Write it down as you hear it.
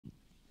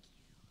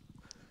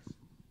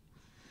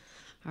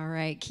All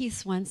right, Keith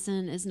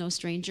Swenson is no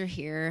stranger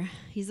here.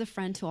 He's a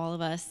friend to all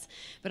of us,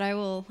 but I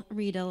will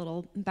read a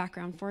little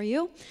background for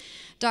you.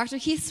 Dr.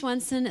 Keith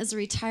Swenson is a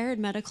retired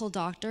medical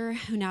doctor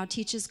who now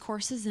teaches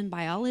courses in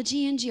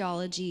biology and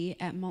geology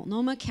at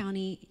Multnomah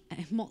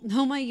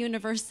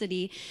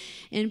University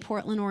in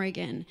Portland,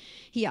 Oregon.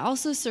 He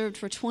also served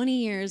for 20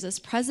 years as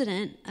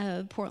president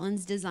of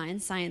Portland's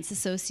Design Science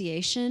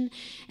Association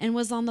and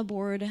was on the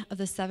board of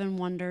the Seven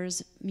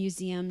Wonders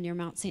Museum near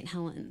Mount St.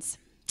 Helens.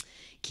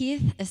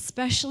 Keith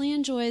especially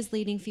enjoys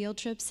leading field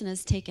trips and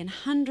has taken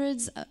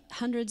hundreds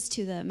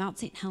to the Mount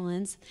St.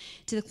 Helens,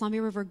 to the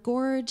Columbia River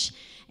Gorge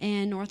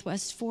and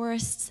Northwest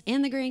Forests,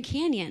 and the Grand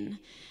Canyon.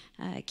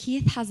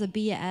 Keith has a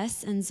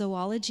BS in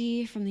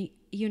zoology from the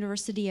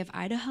University of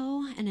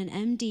Idaho and an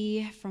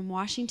MD from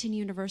Washington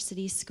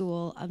University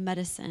School of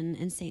Medicine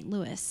in St.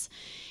 Louis.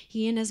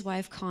 He and his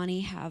wife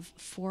Connie have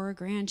 4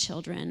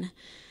 grandchildren.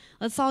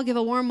 Let's all give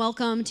a warm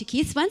welcome to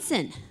Keith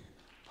Swenson.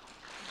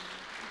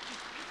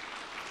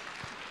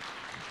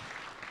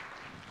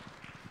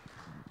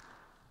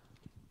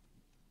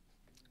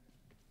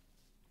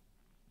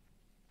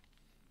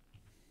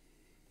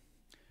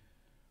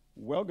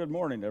 Well, good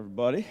morning,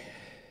 everybody.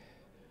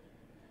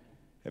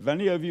 Have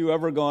any of you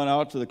ever gone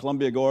out to the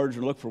Columbia Gorge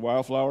and looked for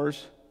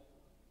wildflowers?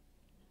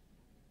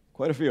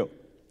 Quite a few.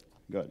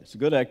 Good. It's a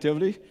good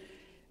activity.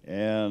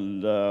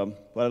 And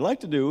what I'd like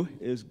to do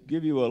is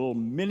give you a little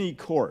mini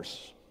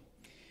course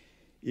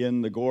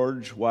in the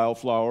gorge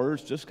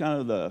wildflowers, just kind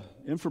of the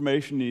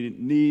information you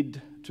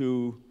need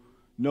to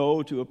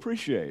know to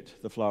appreciate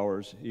the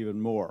flowers even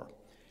more.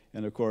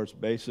 And of course,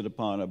 base it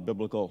upon a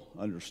biblical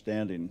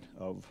understanding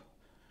of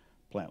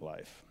plant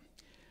life.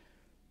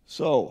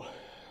 So,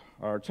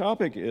 our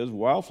topic is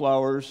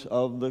wildflowers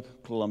of the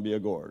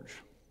Columbia Gorge.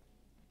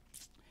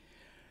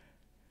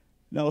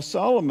 Now,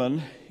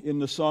 Solomon, in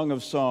the Song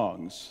of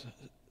Songs,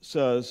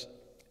 says,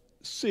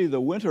 "See,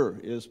 the winter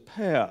is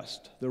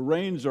past, the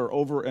rains are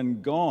over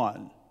and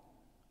gone."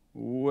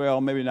 Well,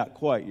 maybe not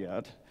quite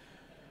yet,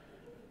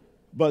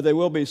 but they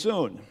will be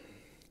soon.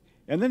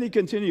 And then he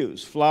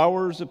continues,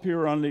 "Flowers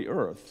appear on the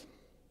earth."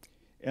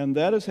 And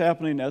that is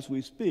happening as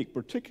we speak,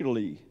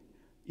 particularly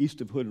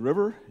east of Hood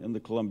River and the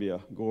Columbia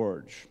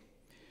Gorge.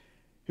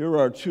 Here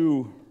are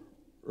 2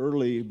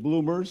 early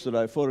bloomers that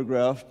I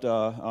photographed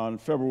on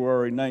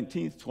February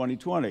 19th,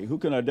 2020. Who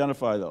can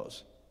identify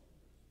those?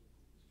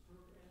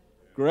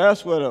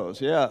 Grass widows,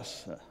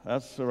 yes,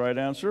 that's the right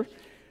answer.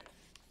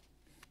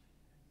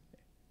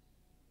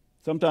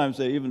 Sometimes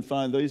they even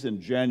find these in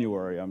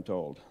January, I'm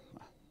told.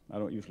 I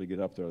don't usually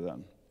get up there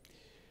then.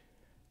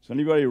 Does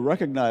anybody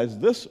recognize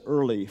this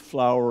early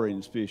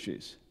flowering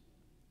species?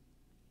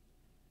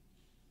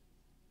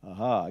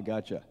 Aha, I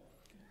gotcha.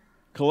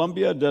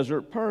 Columbia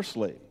desert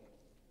parsley.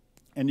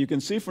 And you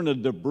can see from the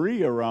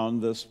debris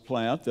around this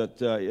plant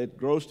that it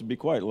grows to be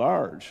quite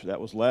large.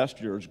 That was last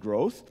year's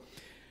growth.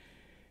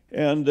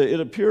 And it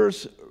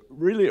appears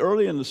really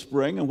early in the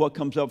spring, and what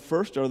comes up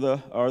first are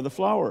the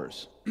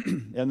flowers.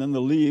 And then the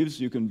leaves,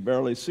 you can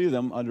barely see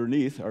them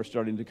underneath, are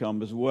starting to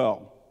come as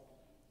well.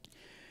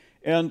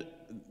 And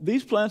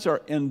these plants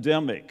are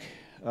endemic.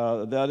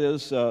 That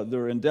is,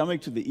 they're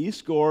endemic to the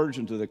East Gorge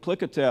and to the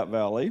Klickitat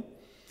Valley.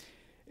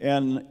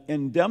 An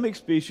endemic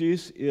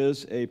species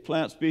is a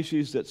plant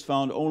species that's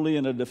found only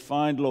in a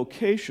defined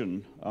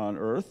location on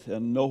Earth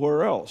and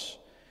nowhere else.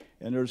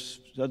 And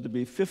there's said to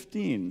be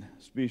 15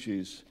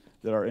 species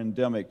that are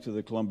endemic to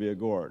the Columbia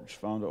Gorge,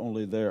 found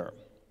only there.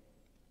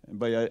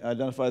 Anybody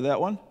identify that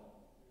one?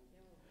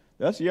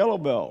 That's yellow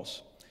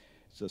bells.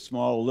 It's a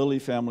small lily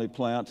family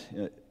plant.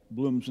 It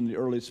blooms in the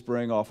early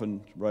spring,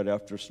 often right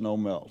after snow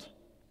melt.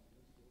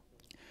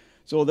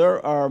 So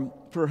there are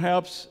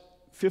perhaps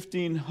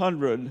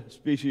 1,500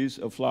 species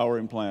of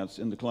flowering plants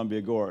in the Columbia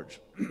Gorge.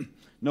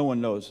 No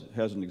one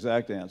has an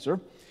exact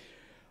answer.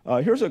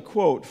 Here's a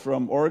quote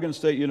from Oregon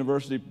State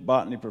University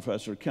botany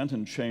professor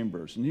Kenton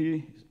Chambers, and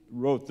he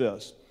wrote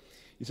this.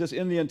 He says,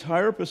 "In the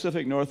entire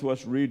Pacific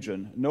Northwest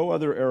region, no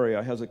other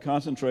area has a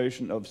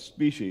concentration of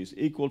species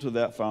equal to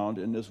that found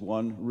in this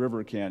one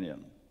river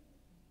canyon."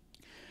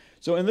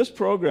 So in this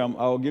program,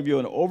 I'll give you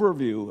an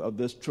overview of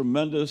this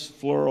tremendous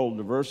floral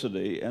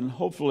diversity and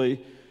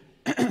hopefully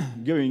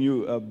giving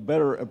you a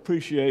better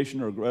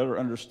appreciation or better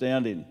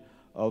understanding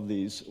of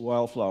these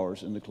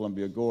wildflowers in the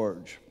Columbia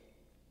Gorge.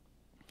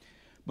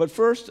 But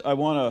first, I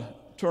want to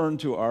turn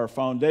to our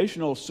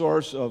foundational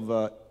source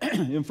of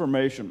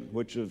information,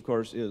 which of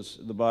course is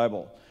the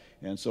Bible,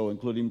 and so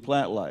including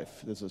plant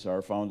life. This is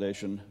our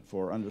foundation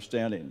for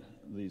understanding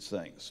these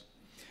things.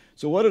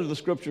 So what do the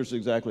scriptures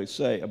exactly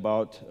say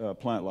about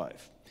plant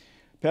life?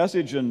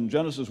 Passage in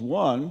Genesis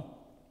 1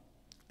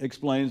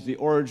 explains the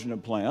origin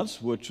of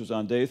plants, which was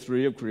on day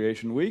 3 of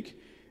creation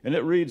week. And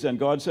it reads, "And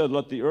God said,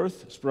 let the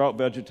earth sprout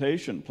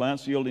vegetation,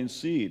 plants yielding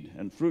seed,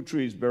 and fruit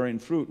trees bearing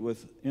fruit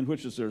in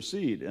which is their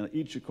seed, and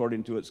each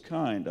according to its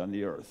kind on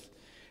the earth.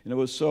 And it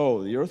was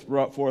so. The earth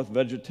brought forth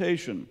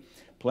vegetation,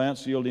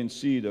 plants yielding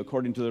seed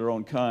according to their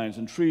own kinds,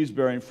 and trees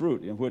bearing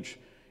fruit in which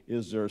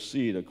is their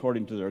seed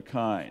according to their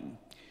kind."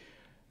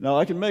 Now,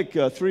 I can make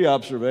three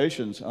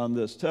observations on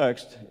this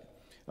text.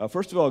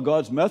 First of all,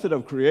 God's method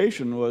of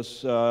creation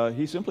was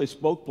he simply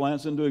spoke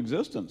plants into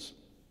existence.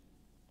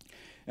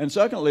 And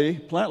secondly,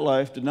 plant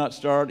life did not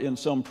start in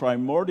some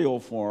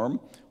primordial form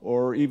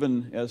or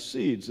even as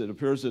seeds. It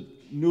appears that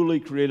newly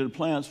created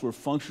plants were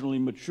functionally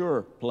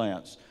mature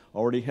plants,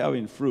 already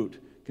having fruit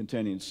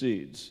containing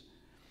seeds.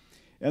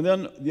 And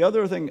then the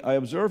other thing I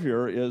observe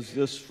here is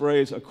this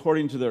phrase,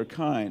 according to their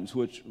kinds,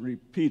 which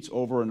repeats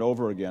over and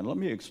over again. Let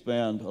me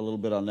expand a little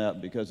bit on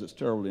that because it's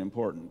terribly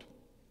important.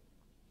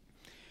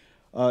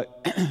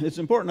 It's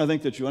important, I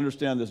think, that you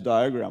understand this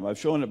diagram. I've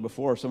shown it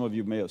before. Some of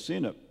you may have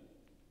seen it.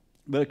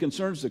 But it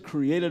concerns the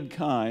created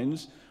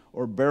kinds,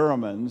 or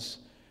baramins.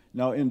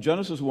 Now, in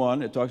Genesis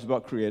 1, it talks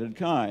about created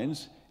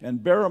kinds. And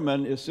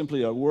baramin is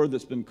simply a word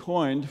that's been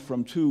coined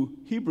from two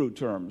Hebrew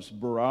terms,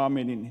 bara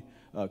meaning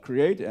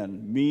create,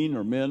 and min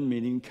or min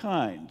meaning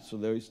kind. So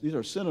these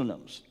are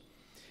synonyms.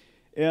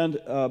 And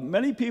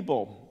many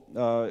people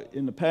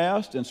in the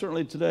past, and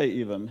certainly today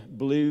even,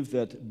 believe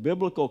that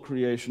biblical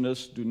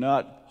creationists do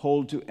not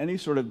hold to any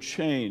sort of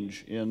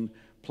change in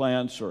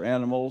plants or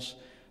animals.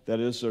 That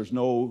is, there's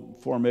no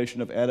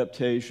formation of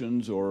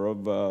adaptations or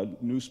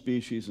of new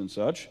species and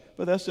such,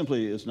 but that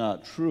simply is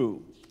not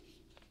true.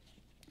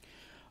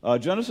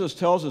 Genesis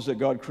tells us that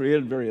God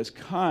created various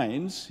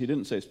kinds. He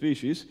didn't say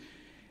species.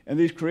 And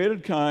these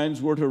created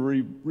kinds were to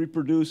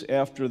reproduce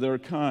after their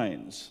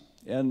kinds.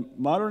 And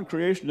modern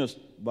creationist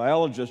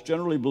biologists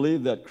generally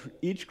believe that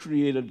each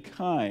created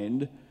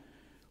kind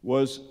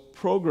was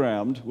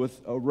programmed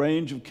with a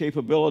range of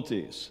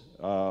capabilities.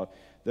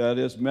 That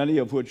is, many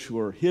of which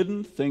were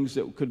hidden, things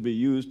that could be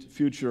used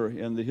future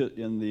in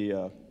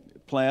the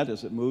plant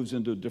as it moves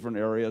into different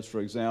areas, for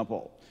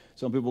example.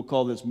 Some people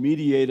call this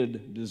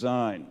mediated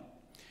design.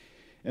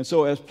 And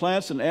so as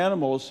plants and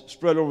animals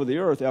spread over the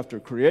earth after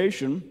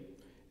creation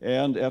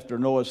and after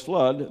Noah's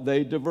flood,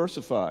 they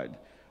diversified.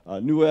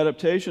 New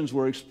adaptations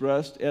were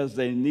expressed as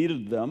they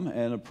needed them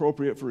and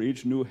appropriate for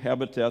each new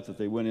habitat that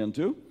they went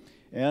into,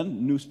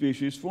 and new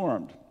species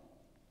formed.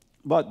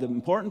 But the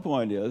important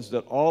point is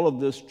that all of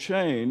this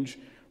change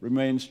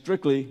remains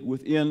strictly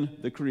within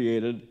the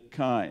created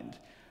kind.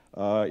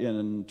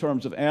 In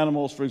terms of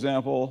animals, for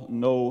example,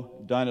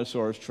 no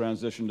dinosaurs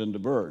transitioned into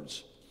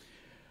birds.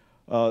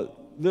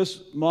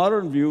 This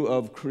modern view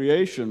of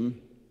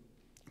creation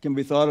can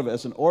be thought of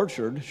as an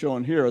orchard,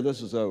 shown here.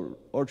 This is an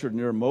orchard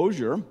near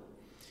Mosier.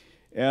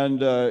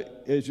 And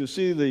as you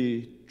see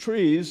the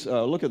trees,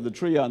 look at the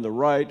tree on the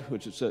right,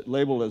 which is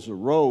labeled as a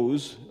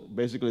rose,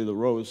 basically the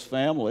rose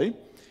family.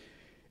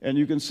 And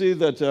you can see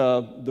that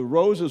the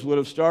roses would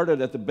have started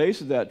at the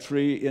base of that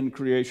tree in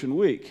creation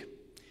week.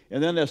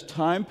 And then as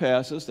time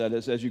passes, that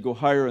is, as you go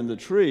higher in the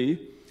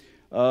tree,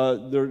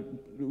 there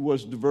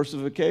was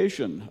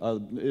diversification.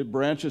 It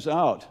branches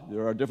out.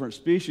 There are different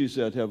species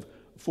that have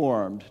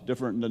formed,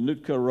 the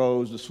Nootka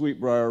rose, the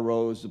sweetbriar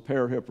rose, the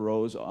pear-hip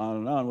rose, on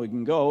and on we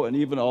can go, and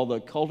even all the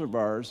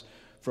cultivars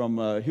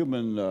from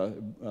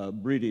human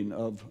breeding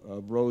of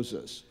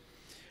roses.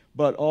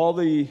 But all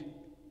the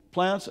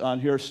plants on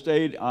here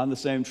stayed on the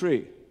same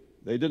tree.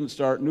 They didn't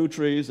start new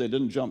trees. They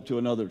didn't jump to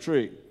another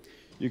tree.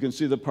 You can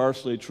see the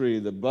parsley tree,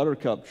 the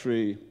buttercup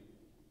tree,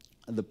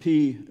 the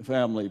pea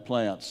family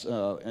plants,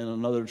 and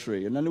another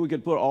tree. And then we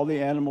could put all the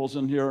animals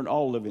in here and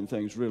all living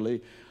things,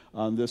 really,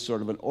 on this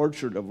sort of an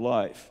orchard of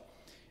life.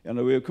 And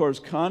we, of course,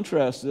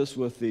 contrast this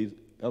with the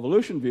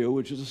evolution view,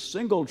 which is a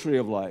single tree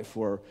of life,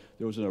 where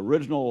there was an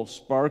original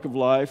spark of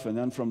life, and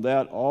then from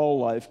that, all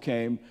life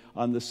came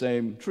on the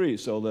same tree,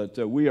 so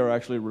that we are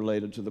actually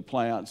related to the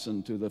plants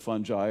and to the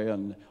fungi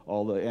and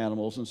all the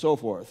animals and so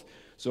forth.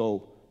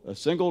 So a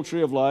single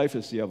tree of life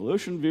is the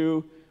evolution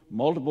view.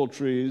 Multiple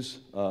trees,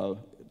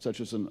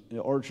 such as an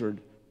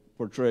orchard,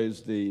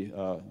 portrays the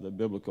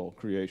biblical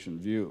creation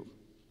view.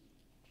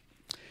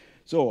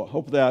 So I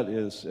hope that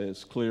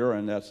is clear,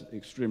 and that's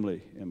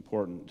extremely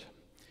important.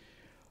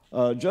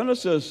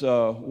 Genesis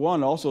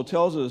 1 also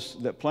tells us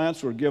that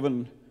plants were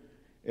given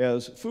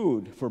as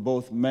food for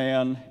both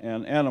man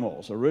and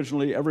animals.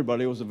 Originally,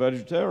 everybody was a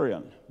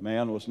vegetarian.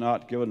 Man was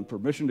not given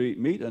permission to eat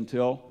meat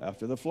until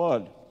after the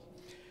flood.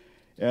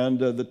 And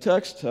the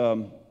text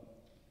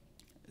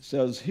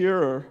says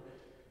here,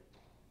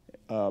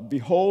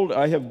 "Behold,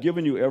 I have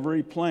given you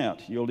every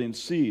plant yielding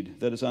seed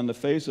that is on the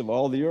face of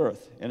all the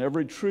earth, and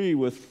every tree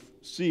with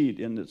seed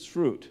in its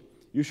fruit.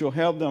 You shall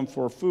have them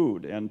for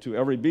food, and to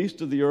every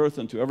beast of the earth,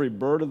 and to every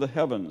bird of the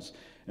heavens,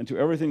 and to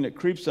everything that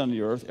creeps on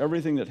the earth,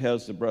 everything that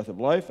has the breath of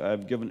life, I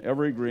have given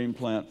every green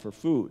plant for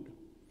food."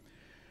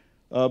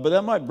 But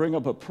that might bring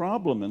up a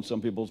problem in some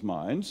people's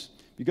minds,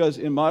 because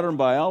in modern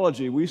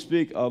biology, we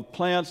speak of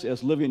plants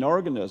as living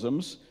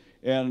organisms,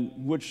 and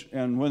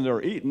when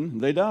they're eaten,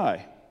 they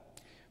die.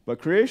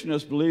 But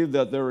creationists believe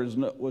that there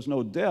was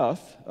no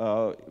death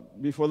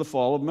before the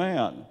fall of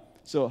man.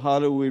 So how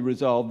do we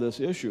resolve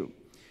this issue?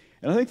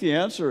 And I think the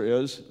answer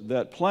is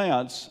that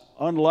plants,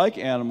 unlike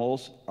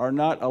animals, are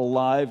not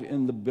alive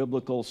in the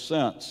biblical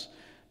sense.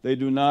 They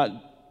do not,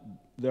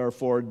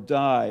 therefore,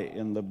 die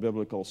in the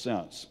biblical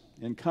sense.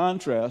 In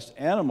contrast,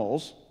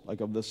 animals,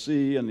 like of the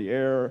sea and the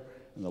air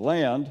and the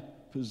land,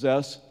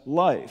 possess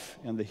life.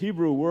 And the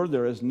Hebrew word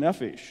there is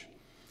nephesh.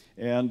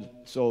 And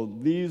so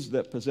these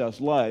that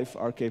possess life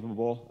are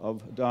capable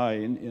of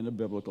dying in a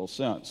biblical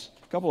sense.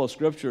 A couple of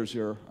scriptures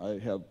here I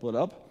have put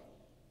up.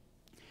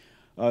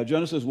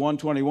 Genesis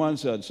 1:21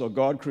 said, "So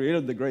God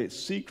created the great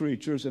sea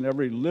creatures and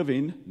every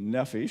living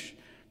nephesh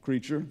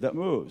creature that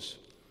moves."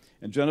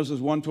 And Genesis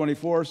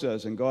 1:24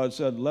 says, "And God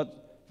said, let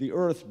the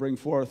earth bring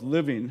forth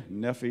living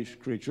nephesh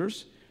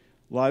creatures,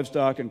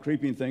 livestock and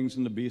creeping things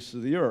and the beasts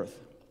of the earth."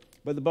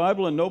 But the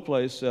Bible in no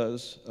place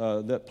says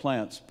that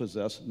plants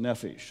possess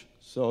nephesh.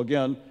 So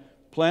again,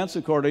 plants,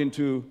 according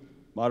to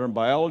modern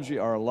biology,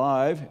 are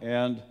alive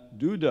and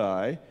do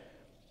die,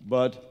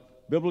 but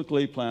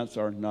biblically, plants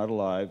are not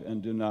alive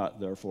and do not,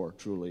 therefore,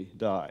 truly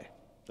die.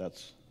 That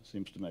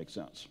seems to make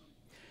sense.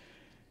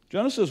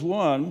 Genesis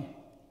 1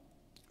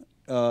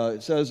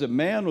 it says that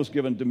man was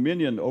given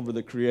dominion over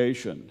the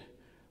creation.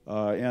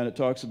 And it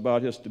talks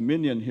about his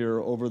dominion here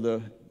over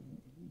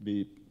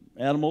the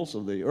animals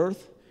of the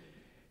earth.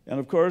 And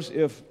of course,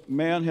 if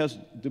man has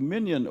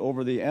dominion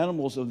over the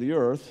animals of the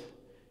earth,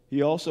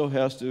 he also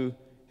has to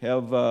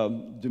have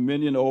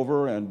dominion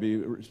over and be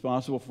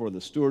responsible for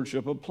the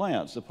stewardship of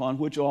plants, upon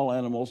which all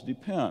animals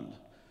depend.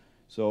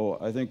 So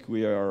I think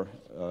we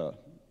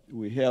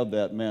have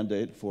that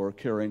mandate for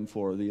caring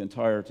for the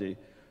entirety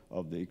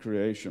of the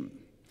creation.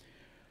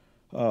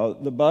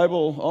 The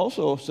Bible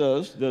also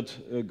says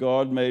that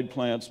God made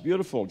plants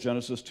beautiful,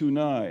 Genesis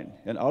 2:9.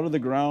 "And out of the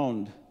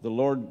ground the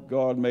Lord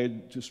God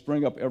made to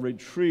spring up every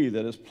tree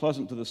that is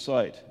pleasant to the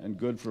sight and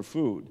good for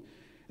food."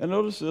 And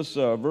notice this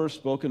verse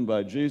spoken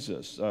by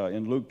Jesus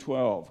in Luke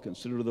 12.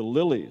 "Consider the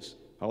lilies,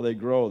 how they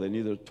grow. They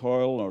neither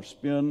toil nor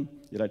spin.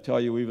 Yet I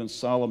tell you, even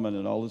Solomon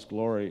in all his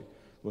glory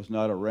was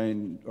not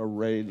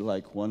arrayed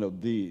like one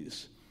of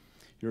these."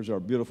 Here's our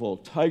beautiful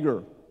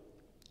tiger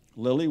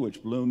lily,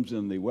 which blooms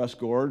in the West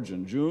Gorge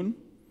in June.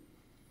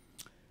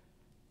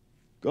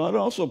 God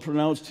also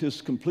pronounced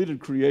his completed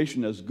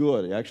creation as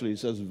good. Actually, he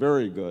says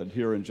very good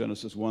here in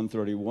Genesis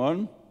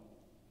 1:31.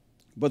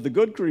 But the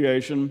good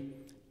creation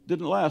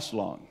didn't last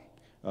long.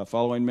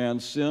 Following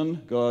man's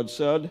sin, God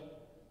said,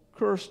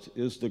 "Cursed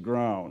is the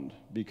ground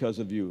because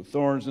of you,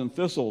 thorns and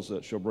thistles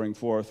that shall bring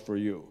forth for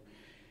you.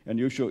 And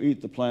you shall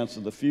eat the plants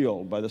of the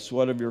field. By the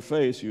sweat of your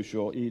face you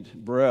shall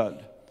eat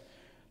bread."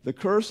 The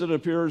curse, it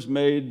appears,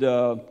 made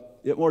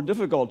it more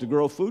difficult to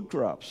grow food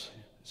crops.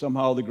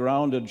 Somehow the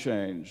ground had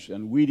changed,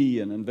 and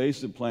weedy and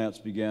invasive plants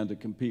began to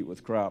compete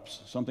with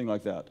crops. Something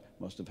like that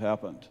must have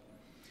happened.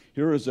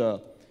 Here is a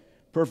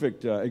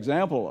perfect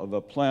example of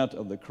a plant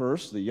of the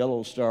curse, the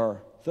yellow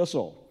star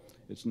thistle.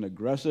 It's an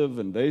aggressive,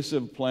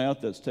 invasive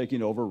plant that's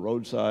taking over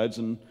roadsides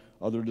and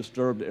other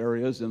disturbed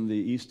areas in the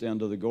east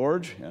end of the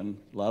gorge, and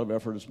a lot of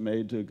effort is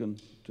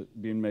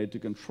being made to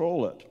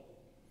control it.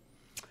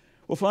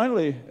 Well,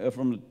 finally,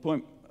 from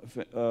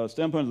the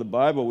standpoint of the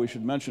Bible, we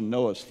should mention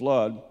Noah's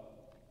flood.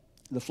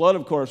 The flood,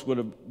 of course, would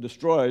have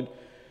destroyed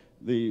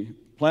the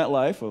plant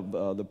life of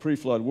the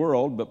pre-flood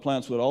world, but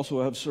plants would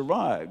also have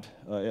survived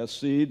as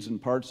seeds and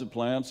parts of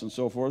plants and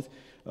so forth.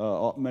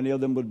 Many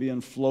of them would be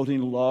in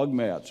floating log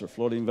mats or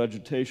floating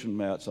vegetation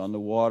mats on the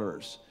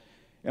waters.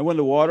 And when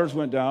the waters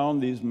went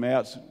down, these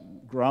mats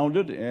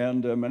grounded,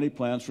 and many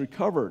plants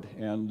recovered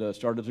and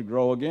started to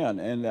grow again.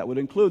 And that would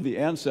include the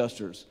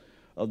ancestors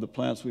of the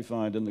plants we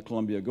find in the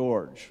Columbia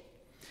Gorge.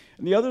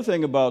 And the other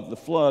thing about the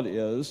flood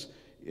is,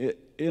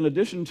 in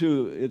addition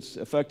to its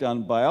effect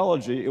on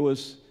biology, it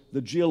was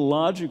the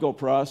geological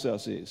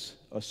processes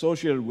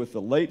associated with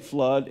the late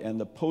flood and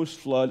the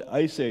post-flood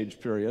ice age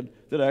period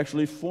that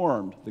actually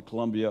formed the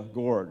Columbia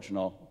Gorge. And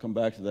I'll come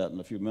back to that in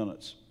a few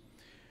minutes.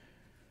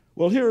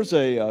 Well, here's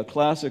a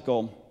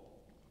classical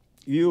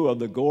view of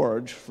the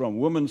gorge from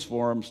Women's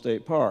Forum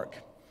State Park.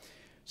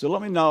 So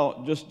let me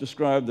now just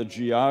describe the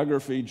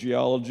geography,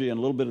 geology, and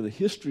a little bit of the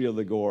history of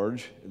the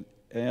gorge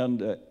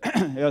and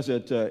as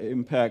it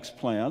impacts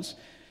plants.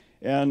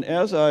 And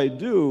as I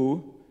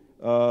do,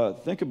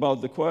 think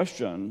about the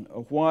question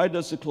of why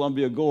does the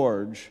Columbia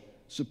Gorge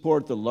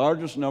support the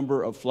largest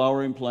number of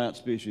flowering plant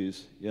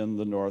species in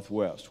the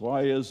Northwest?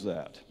 Why is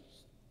that?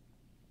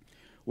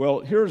 Well,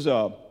 here's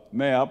a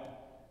map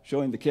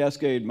showing the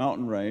Cascade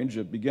Mountain Range.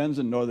 It begins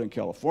in Northern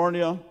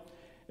California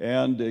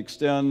and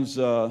extends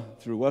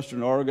through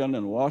Western Oregon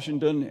and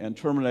Washington and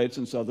terminates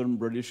in southern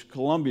British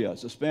Columbia.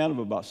 It's a span of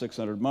about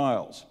 600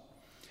 miles.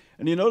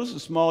 And you notice a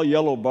small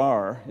yellow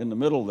bar in the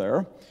middle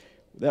there.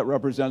 That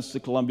represents the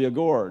Columbia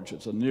Gorge.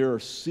 It's a near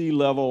sea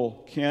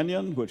level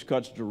canyon which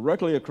cuts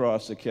directly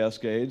across the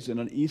Cascades in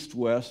an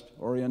east-west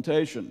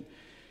orientation.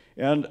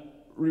 And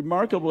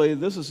remarkably,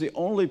 this is the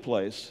only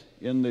place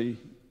in the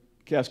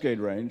Cascade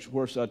Range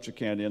where such a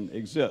canyon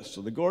exists.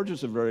 So the gorge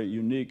is a very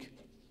unique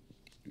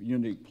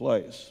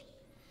place.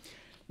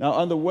 Now,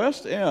 on the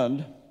west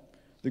end,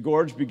 the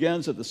gorge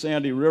begins at the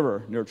Sandy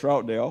River near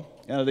Troutdale,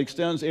 and it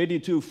extends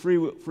 82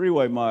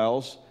 freeway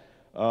miles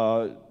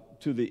to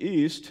the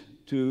east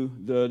to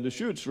the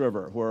Deschutes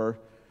River, where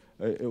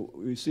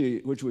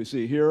which we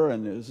see here,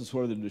 and this is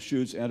where the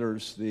Deschutes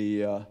enters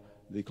the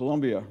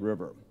Columbia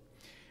River.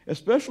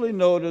 Especially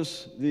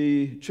notice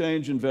the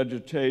change in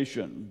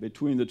vegetation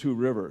between the two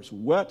rivers.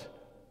 Wet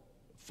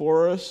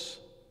forests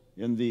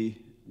in the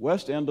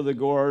west end of the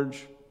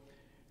gorge,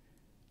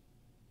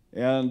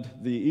 and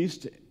the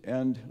east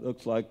end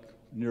looks like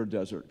near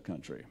desert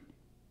country.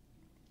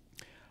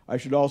 I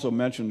should also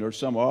mention there are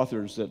some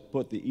authors that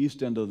put the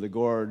east end of the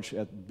gorge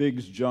at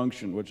Biggs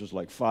Junction, which is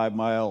like 5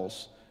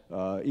 miles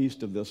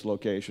east of this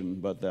location,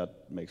 but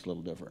that makes a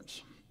little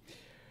difference.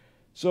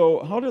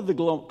 So how did the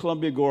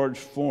Columbia Gorge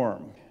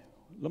form?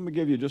 Let me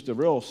give you just a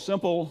real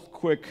simple,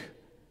 quick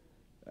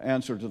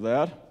answer to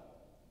that.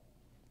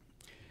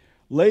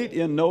 Late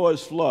in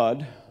Noah's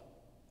flood,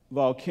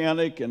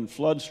 volcanic and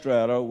flood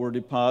strata were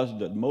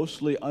deposited,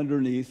 mostly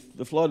underneath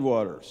the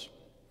floodwaters.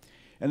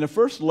 And the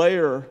first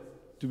layer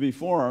to be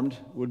formed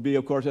would be,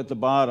 of course, at the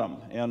bottom.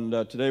 And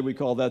today we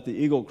call that the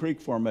Eagle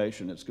Creek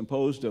Formation. It's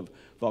composed of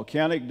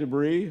volcanic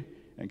debris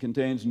and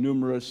contains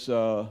numerous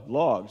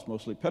logs,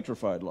 mostly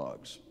petrified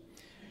logs.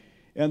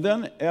 And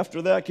then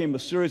after that came a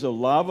series of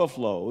lava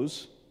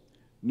flows,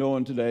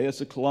 known today as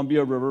the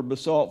Columbia River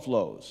basalt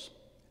flows.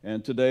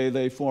 And today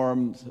they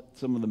form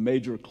some of the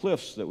major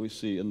cliffs that we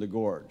see in the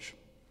gorge.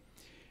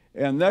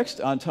 And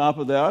next, on top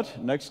of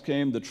that, next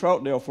came the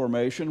Troutdale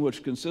Formation,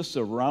 which consists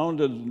of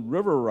rounded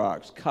river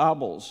rocks,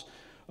 cobbles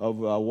of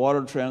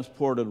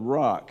water-transported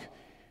rock.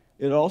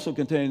 It also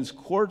contains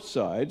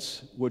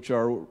quartzites, which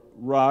are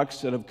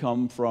rocks that have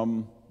come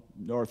from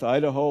North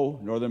Idaho,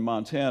 northern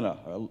Montana,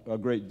 a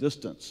great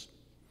distance.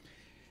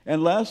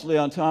 And lastly,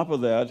 on top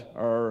of that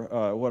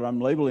are what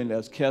I'm labeling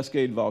as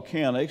cascade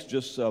volcanics,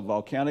 just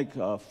volcanic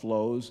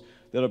flows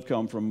that have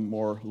come from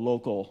more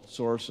local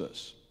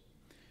sources.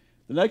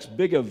 The next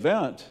big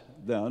event,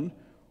 then,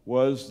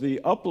 was the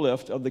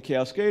uplift of the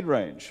Cascade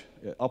Range,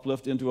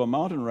 uplift into a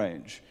mountain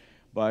range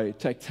by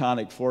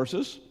tectonic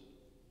forces.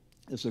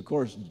 This, of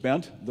course,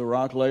 bent the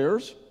rock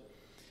layers.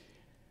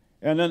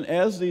 And then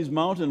as these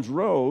mountains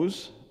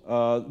rose,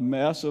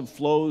 massive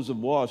flows of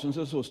water, since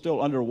this was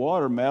still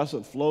underwater,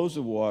 massive flows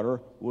of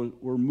water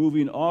were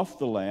moving off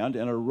the land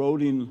and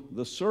eroding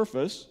the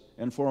surface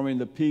and forming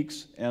the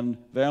peaks and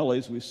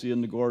valleys we see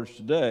in the gorge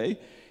today.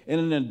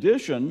 And in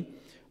addition,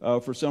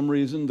 for some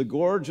reason, the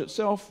gorge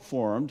itself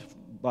formed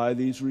by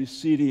these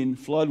receding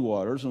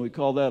floodwaters, and we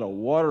call that a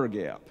water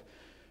gap.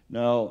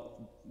 Now,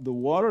 the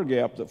water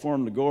gap that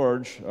formed the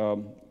gorge,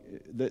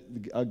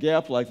 a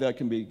gap like that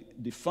can be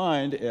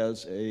defined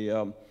as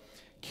a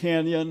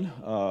canyon,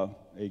 a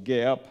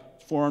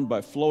gap formed by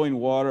flowing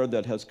water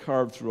that has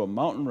carved through a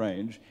mountain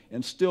range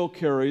and still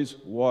carries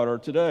water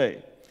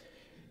today.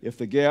 If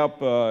the gap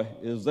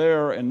is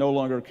there and no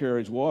longer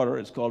carries water,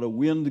 it's called a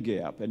wind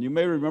gap. And you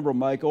may remember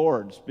Mike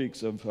Ord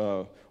speaks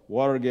of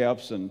water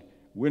gaps and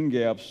wind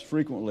gaps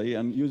frequently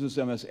and uses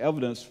them as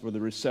evidence for the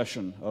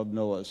recession of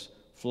Noah's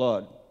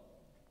flood.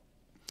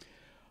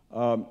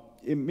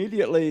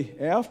 Immediately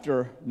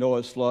after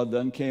Noah's flood,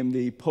 then, came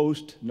the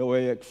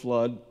post-Noahic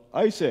flood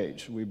Ice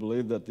Age. We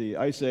believe that the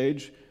Ice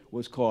Age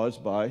was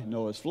caused by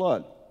Noah's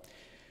flood,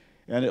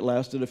 and it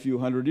lasted a few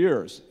hundred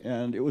years.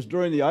 And it was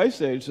during the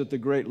Ice Age that the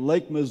great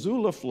Lake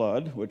Missoula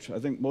flood, which I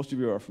think most of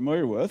you are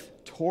familiar with,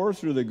 tore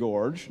through the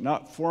gorge,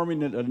 not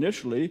forming it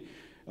initially,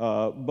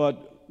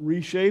 but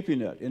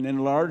reshaping it and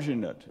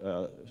enlarging it,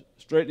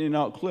 straightening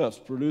out cliffs,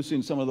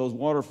 producing some of those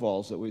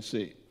waterfalls that we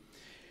see.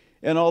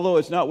 And although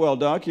it's not well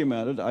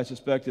documented, I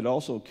suspect it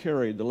also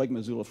carried, the Lake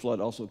Missoula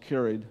flood also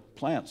carried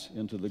plants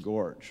into the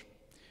gorge.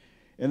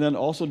 And then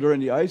also during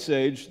the Ice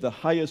Age, the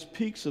highest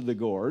peaks of the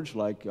gorge,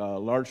 like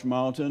Larch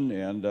Mountain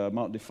and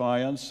Mount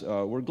Defiance,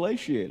 were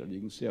glaciated. You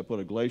can see I put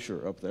a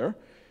glacier up there.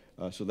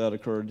 So that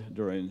occurred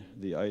during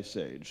the Ice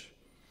Age.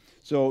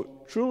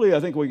 So truly, I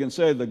think we can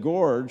say the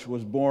gorge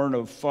was born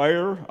of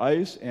fire,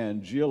 ice,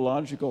 and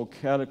geological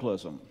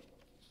cataclysm.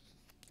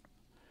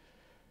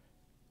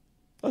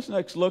 Let's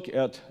next look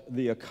at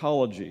the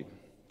ecology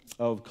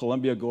of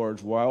Columbia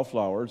Gorge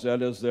wildflowers,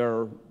 that is,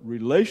 their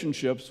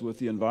relationships with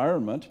the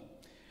environment.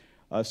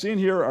 Seen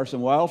here are some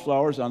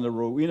wildflowers on the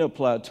Rowena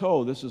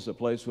Plateau. This is a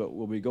place where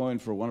we'll be going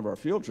for one of our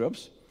field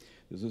trips.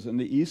 This is in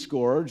the East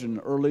Gorge in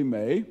early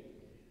May.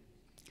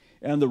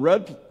 And the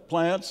red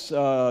plants,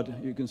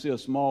 you can see a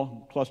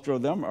small cluster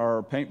of them,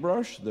 are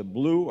paintbrush. The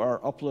blue are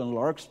upland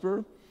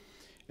larkspur,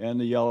 and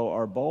the yellow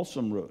are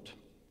balsam root.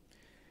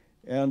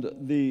 And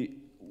the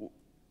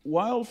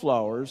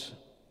wildflowers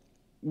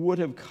would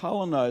have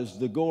colonized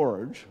the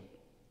gorge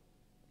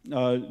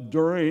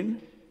during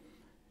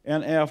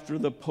and after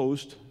the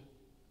post-flood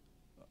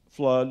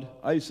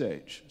Ice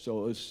Age.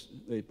 So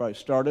they probably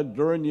started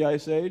during the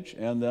Ice Age,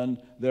 and then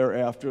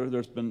thereafter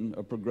there's been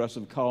a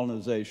progressive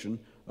colonization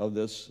of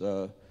this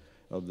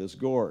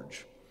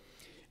gorge.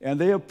 And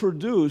they have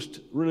produced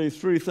really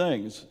three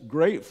things: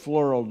 great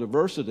floral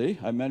diversity.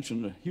 I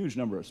mentioned a huge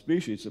number of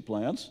species of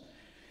plants.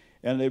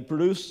 And they've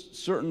produced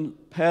certain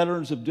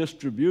patterns of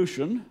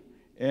distribution,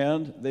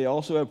 and they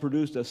also have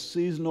produced a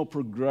seasonal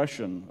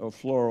progression of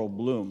floral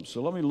blooms.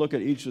 So let me look at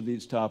each of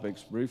these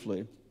topics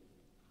briefly.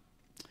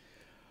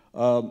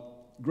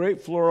 Great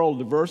floral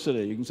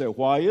diversity. You can say,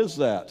 why is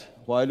that?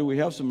 Why do we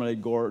have so many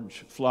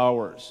gorge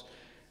flowers?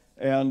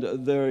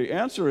 And the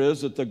answer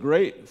is that the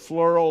great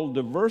floral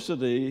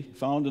diversity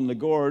found in the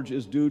gorge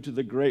is due to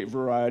the great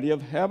variety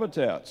of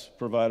habitats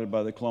provided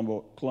by the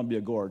Columbia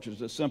Gorge.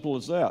 It's as simple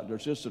as that.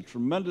 There's just a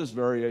tremendous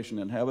variation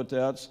in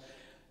habitats,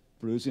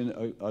 producing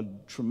a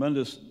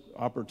tremendous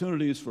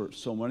opportunities for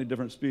so many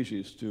different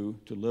species to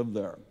live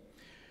there.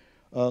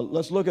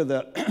 Let's look at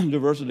that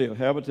diversity of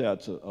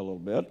habitats a little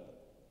bit.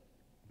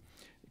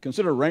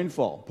 Consider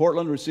rainfall.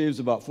 Portland receives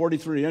about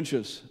 43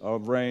 inches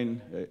of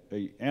rain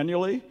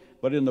annually,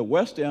 but in the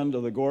west end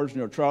of the gorge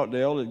near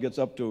Troutdale, it gets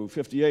up to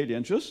 58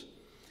 inches.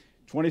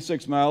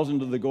 26 miles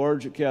into the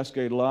gorge at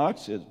Cascade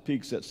Locks, it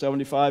peaks at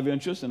 75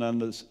 inches, and on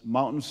the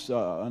mountains,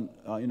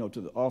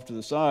 off to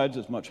the sides,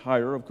 it's much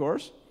higher, of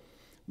course,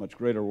 much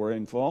greater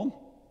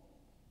rainfall.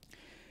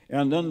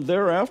 And then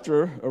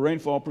thereafter,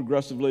 rainfall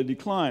progressively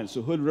declines.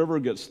 So Hood River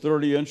gets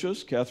 30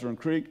 inches, Catherine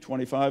Creek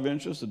 25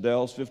 inches, the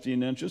Dalles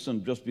 15 inches,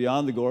 and just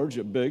beyond the gorge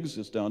at Biggs,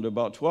 it's down to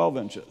about 12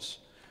 inches.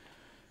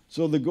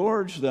 So the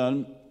gorge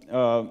then,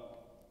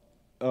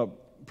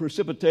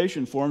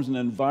 precipitation forms an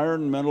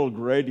environmental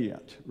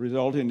gradient,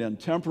 resulting in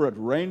temperate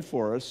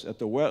rainforests at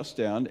the west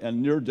end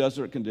and near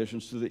desert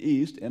conditions to the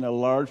east, and a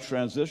large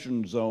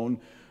transition zone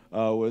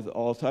with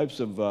all types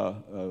of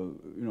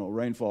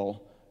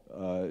rainfall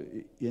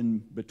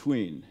in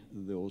between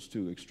those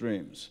two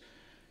extremes.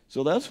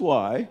 So that's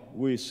why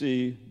we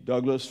see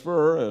Douglas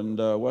fir and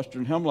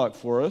western hemlock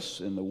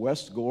forests in the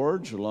West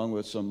Gorge, along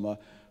with some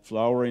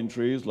flowering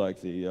trees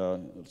like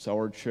the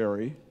sour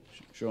cherry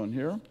shown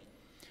here.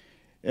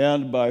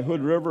 And by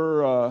Hood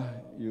River,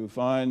 you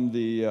find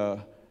the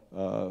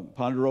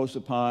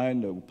ponderosa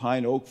pine, the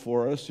pine oak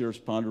forest. Here's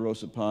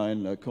ponderosa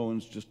pine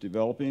cones just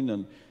developing,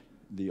 and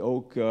the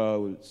oak,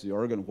 it's the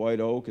Oregon white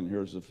oak, and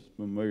here's the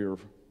familiar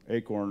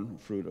acorn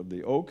fruit of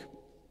the oak.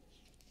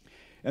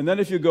 And then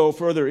if you go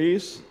further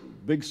east,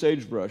 big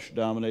sagebrush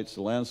dominates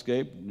the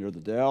landscape near the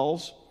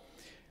Dalles.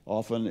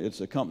 Often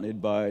it's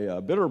accompanied by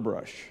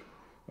bitterbrush,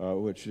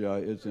 which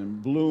is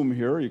in bloom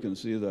here. You can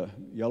see the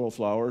yellow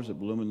flowers that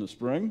bloom in the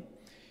spring.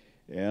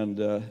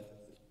 And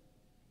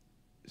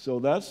so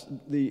that's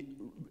the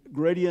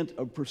gradient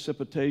of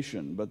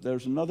precipitation, but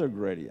there's another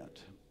gradient.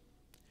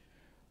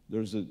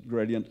 There's a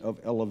gradient of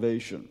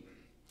elevation.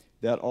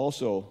 That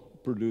also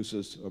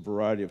produces a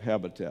variety of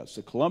habitats.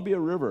 The Columbia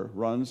River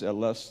runs at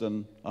less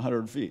than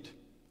 100 feet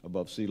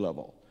above sea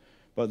level,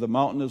 but the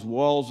mountainous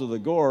walls of the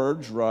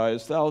gorge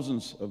rise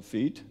thousands of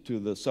feet to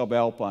the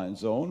subalpine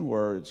zone,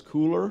 where it's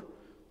cooler,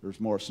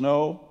 there's more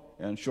snow,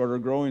 and shorter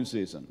growing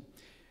season.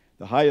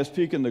 The highest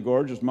peak in the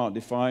gorge is Mount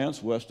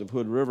Defiance, west of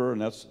Hood River,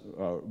 and that's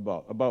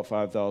about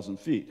 5,000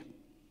 feet.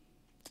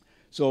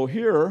 So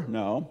here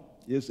now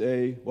is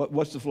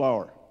what's the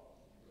flower?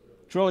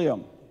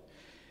 Trillium.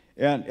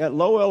 And at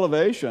low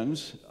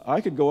elevations,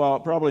 I could go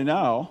out probably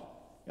now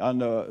on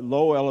the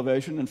low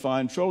elevation and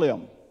find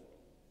trillium.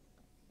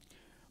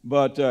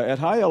 But at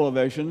high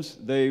elevations,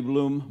 they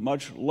bloom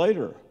much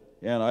later.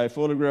 And I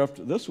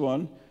photographed this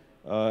one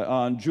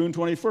on June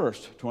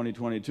 21st,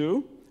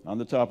 2022, on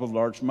the top of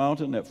Larch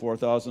Mountain at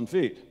 4,000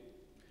 feet.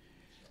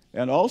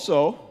 And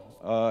also,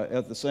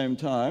 at the same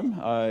time,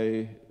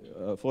 I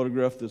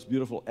photographed this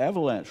beautiful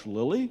avalanche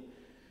lily.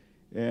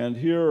 And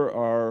here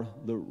are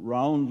the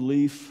round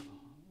leaf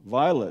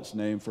violets,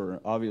 named for an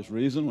obvious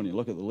reason when you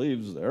look at the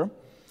leaves there.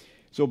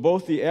 So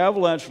both the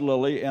avalanche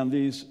lily and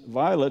these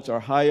violets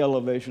are high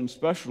elevation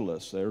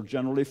specialists. They're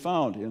generally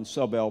found in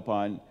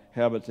subalpine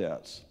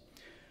habitats.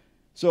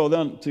 So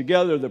then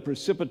together, the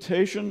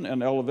precipitation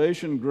and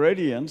elevation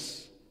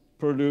gradients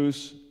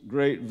produce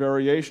great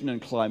variation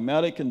in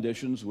climatic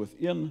conditions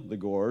within the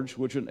gorge,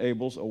 which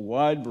enables a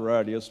wide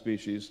variety of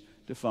species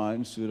to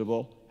find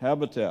suitable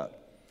habitat.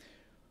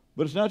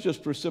 But it's not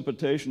just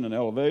precipitation and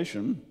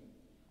elevation.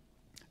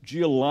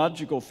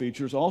 Geological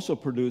features also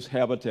produce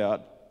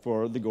habitat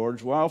for the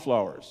gorge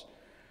wildflowers.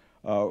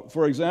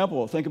 For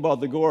example, think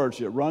about the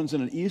gorge. It runs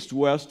in an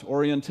east-west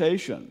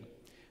orientation.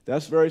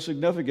 That's very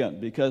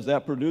significant because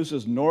that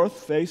produces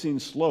north-facing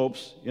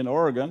slopes in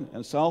Oregon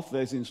and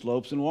south-facing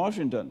slopes in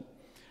Washington.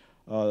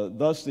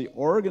 Thus, the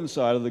Oregon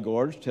side of the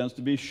gorge tends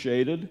to be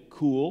shaded,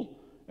 cool,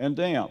 and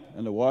damp,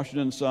 and the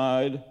Washington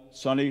side,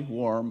 sunny,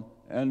 warm,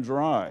 and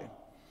dry.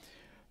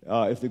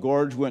 If the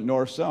gorge went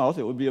north-south,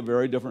 it would be a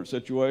very different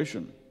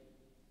situation.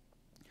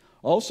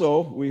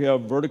 Also, we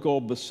have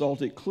vertical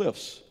basaltic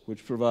cliffs,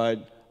 which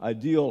provide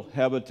ideal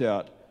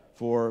habitat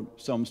for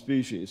some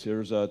species.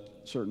 Here's a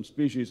certain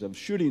species of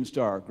shooting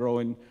star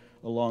growing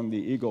along the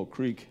Eagle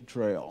Creek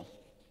Trail.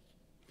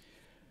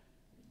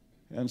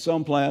 And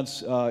some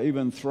plants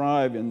even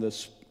thrive in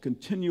this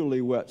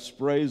continually wet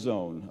spray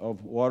zone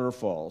of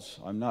waterfalls.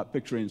 I'm not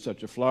picturing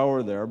such a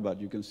flower there,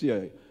 but you can see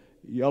a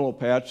yellow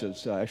patch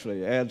that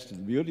actually adds to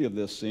the beauty of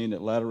this scene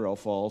at Lateral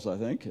Falls, I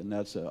think, and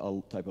that's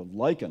a type of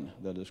lichen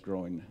that is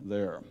growing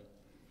there.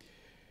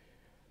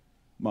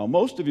 Now,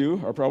 most of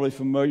you are probably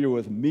familiar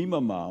with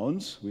mima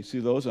mounds. We see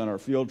those on our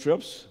field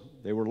trips.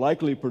 They were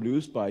likely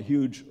produced by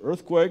huge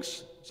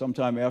earthquakes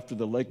sometime after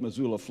the Lake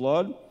Missoula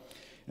flood.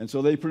 And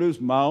so they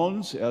produce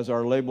mounds, as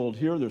are labeled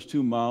here. There's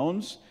two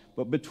mounds,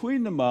 but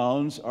between the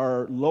mounds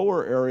are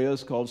lower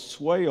areas called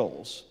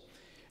swales.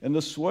 And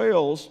the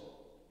swales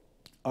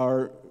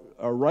are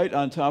right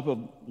on top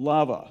of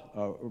lava,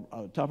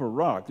 on top of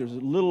rock. There's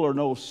little or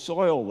no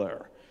soil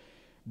there.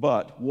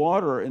 But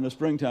water in the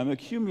springtime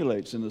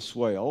accumulates in the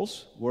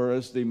swales,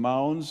 whereas the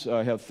mounds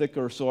have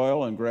thicker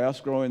soil and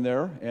grass growing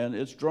there, and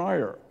it's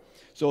drier.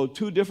 So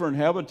two different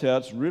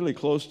habitats really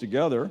close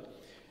together,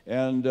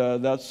 and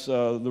that's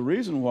the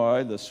reason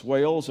why the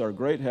swales are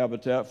great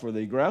habitat for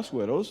the grass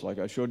widows, like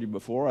I showed you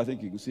before. I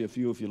think you can see a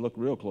few if you look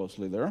real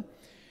closely there.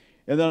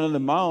 And then in the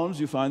mounds,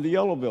 you find the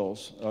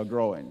yellowbills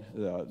growing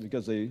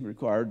because they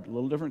required a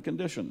little different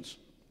conditions.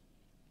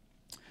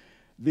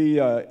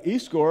 The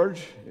East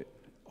Gorge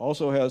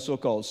also has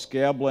so-called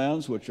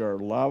scablands, which are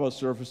lava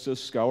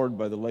surfaces scoured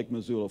by the Lake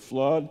Missoula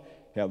flood,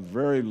 have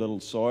very little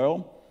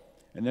soil.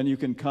 And then you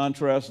can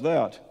contrast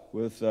that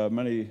with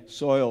many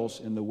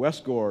soils in the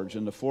West Gorge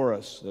and the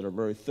forests that are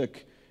very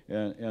thick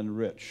and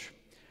rich.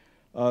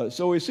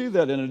 So we see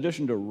that in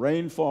addition to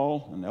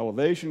rainfall and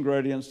elevation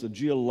gradients, the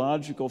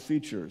geological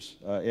features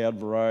add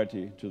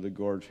variety to the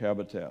gorge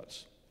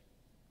habitats.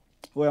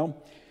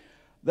 Well,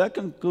 that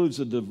concludes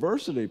the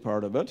diversity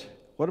part of it.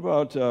 What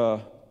about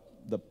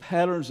the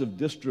patterns of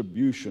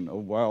distribution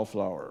of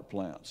wildflower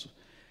plants?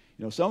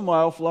 You know, some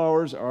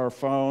wildflowers are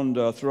found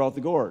throughout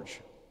the gorge,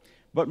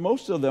 but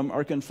most of them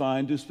are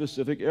confined to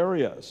specific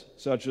areas,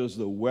 such as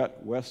the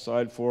wet west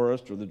side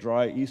forest or the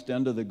dry east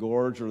end of the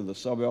gorge or the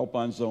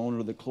subalpine zone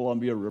or the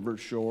Columbia River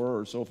shore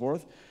or so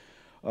forth.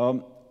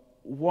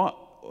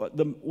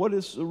 What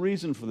is the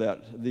reason for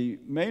that? The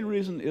main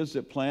reason is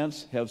that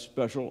plants have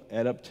special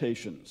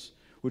adaptations,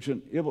 which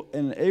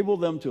enable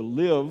them to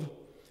live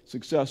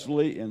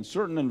successfully in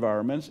certain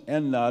environments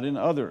and not in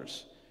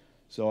others.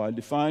 So I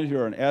define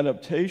here an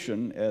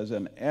adaptation as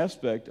an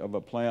aspect of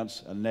a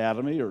plant's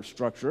anatomy or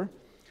structure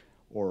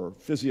or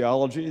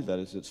physiology, that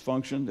is its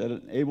function, that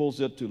enables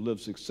it to live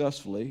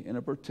successfully in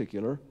a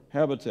particular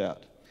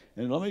habitat.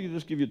 And let me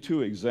just give you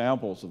two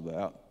examples of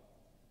that.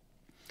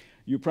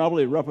 You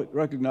probably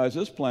recognize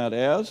this plant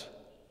as,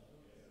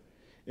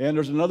 and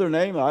there's another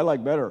name I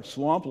like better,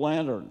 swamp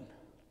lantern.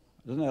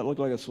 Doesn't that look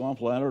like a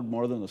swamp lantern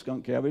more than a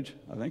skunk cabbage?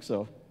 I think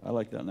so. I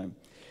like that name.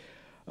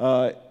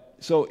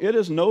 So it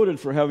is noted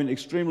for having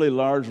extremely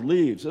large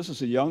leaves. This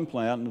is a young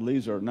plant, and the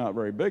leaves are not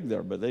very big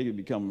there, but they can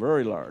become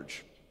very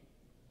large.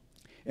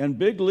 And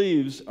big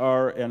leaves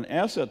are an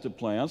asset to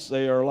plants.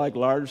 They are like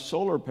large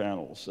solar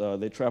panels.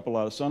 They trap a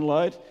lot of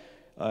sunlight,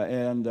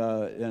 and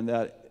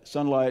that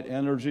sunlight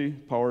energy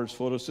powers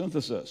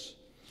photosynthesis.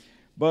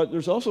 But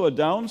there's also a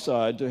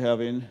downside to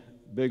having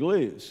big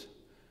leaves.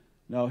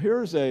 Now,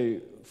 here's a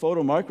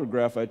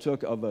photomicrograph I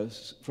took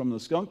from the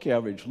skunk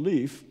cabbage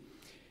leaf,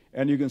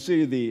 and you can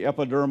see the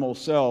epidermal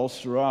cells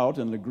throughout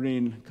in the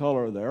green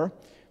color there.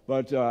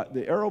 But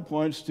the arrow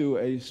points to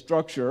a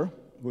structure,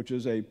 which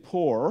is a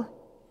pore,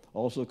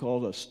 also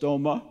called a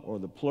stoma, or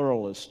the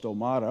plural is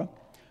stomata.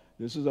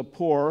 This is a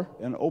pore,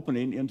 an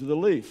opening into the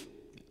leaf.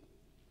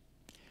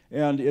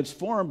 And it's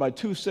formed by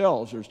two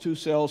cells. There's two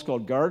cells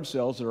called guard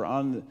cells that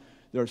are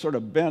they're sort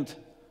of bent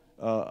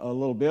a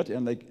little bit,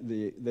 and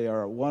they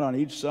are one on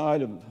each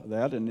side of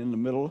that, and in the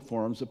middle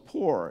forms a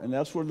pore. And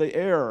that's where the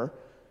air,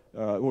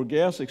 where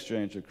gas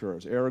exchange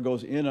occurs. Air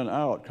goes in and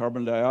out,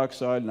 carbon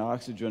dioxide and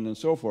oxygen and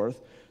so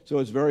forth. So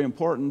it's very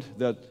important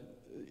that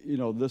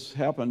this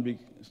happen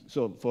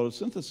so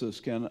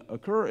photosynthesis can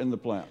occur in the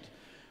plant.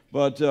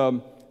 But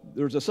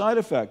there's a side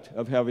effect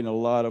of having a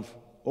lot of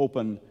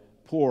open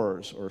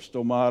pores or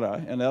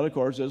stomata, and that, of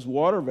course, is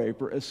water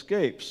vapor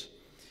escapes.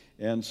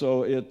 And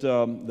so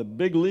the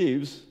big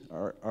leaves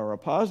are a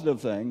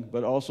positive thing,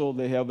 but also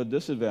they have a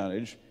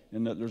disadvantage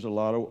in that there's a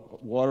lot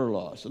of water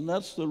loss. And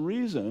that's the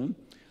reason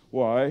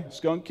why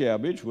skunk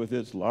cabbage, with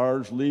its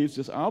large leaves,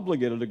 is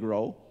obligated to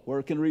grow where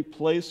it can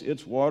replace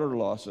its water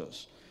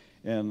losses,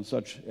 and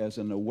such as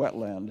in the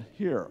wetland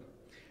here.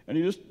 And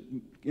you just,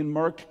 in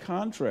marked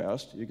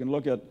contrast, you can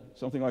look at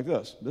something like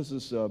this. This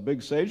is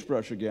big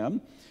sagebrush again,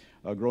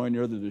 growing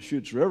near the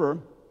Deschutes River.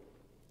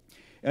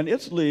 And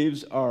its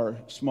leaves are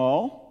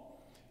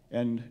small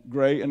and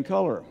gray in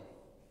color.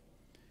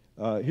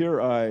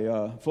 Here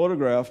I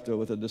photographed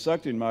with a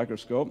dissecting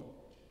microscope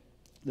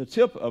the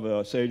tip of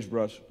a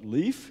sagebrush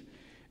leaf,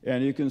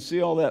 and you can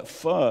see all that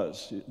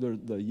fuzz.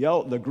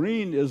 The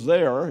green is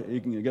there.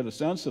 You can get a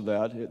sense of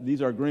that.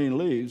 These are green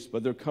leaves,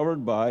 but they're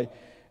covered by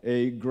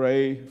a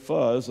gray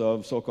fuzz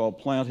of so-called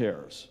plant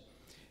hairs.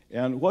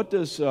 And what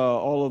does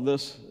all of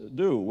this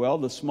do? Well,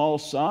 the small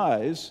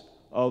size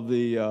of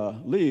the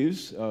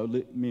leaves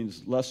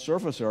means less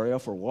surface area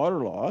for water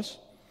loss.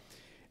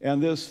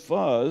 And this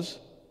fuzz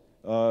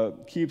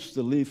keeps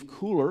the leaf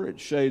cooler. It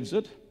shades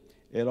it.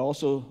 It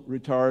also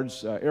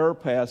retards air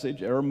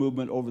passage, air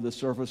movement over the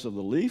surface of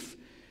the leaf,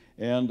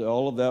 and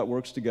all of that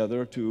works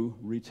together to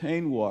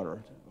retain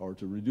water or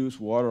to reduce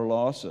water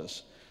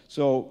losses.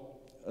 So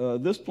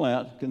this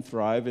plant can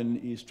thrive in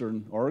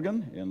eastern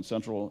Oregon,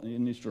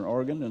 in eastern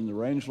Oregon, in the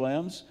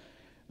rangelands,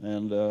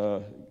 and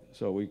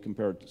so we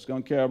compared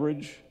skunk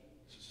cabbage,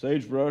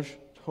 sagebrush,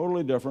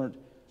 totally different.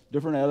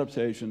 different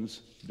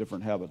adaptations,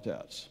 different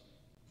habitats.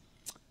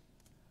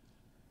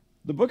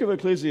 The book of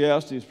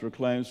Ecclesiastes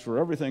proclaims for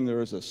everything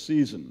there is a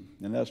season,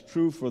 and that's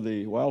true for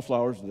the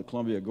wildflowers of the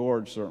Columbia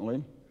Gorge,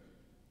 certainly.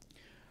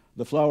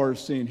 The flowers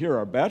seen here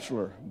are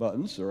bachelor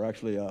buttons. They're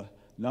actually a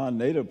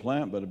non-native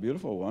plant, but a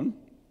beautiful one.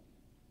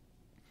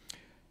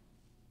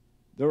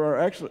 There are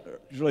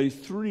actually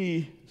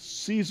 3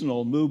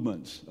 seasonal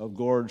movements of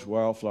gorge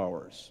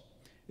wildflowers.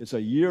 It's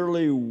a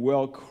yearly,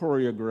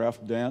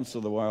 well-choreographed dance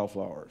of the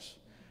wildflowers.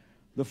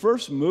 The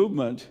first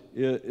movement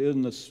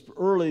in the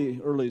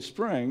early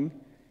spring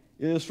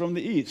is from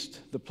the east.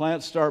 The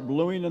plants start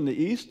blooming in the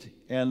east,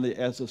 and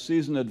as the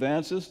season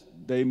advances,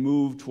 they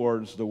move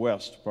towards the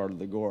west part of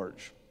the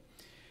gorge.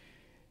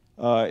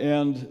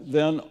 And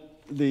then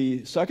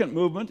the second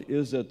movement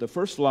is that the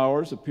first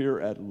flowers appear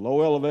at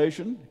low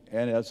elevation,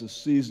 and as the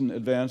season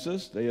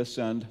advances, they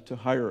ascend to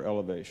higher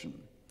elevation.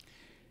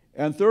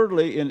 And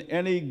thirdly, in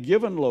any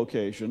given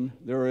location,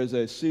 there is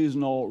a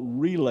seasonal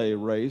relay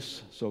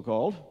race,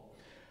 so-called,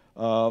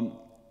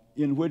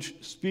 in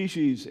which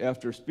species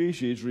after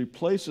species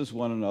replaces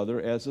one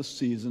another as the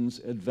seasons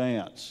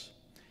advance.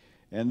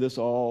 And this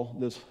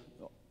dance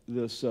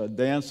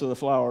of the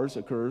flowers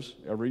occurs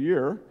every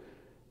year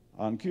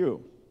on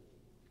cue.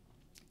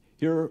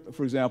 Here,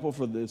 for example,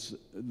 for the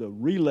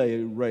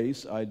relay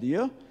race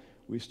idea,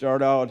 we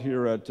start out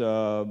here at,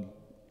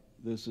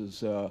 this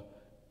is, I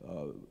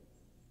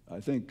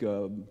think,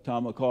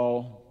 Tom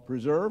McCall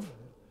Preserve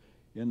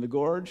in the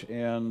gorge,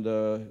 and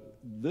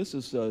this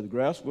is the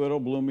grass widow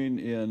blooming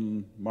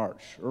in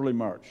March, early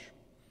March.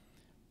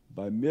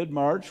 By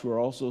mid-March,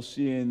 we're also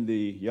seeing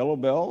the yellow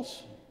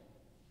bells.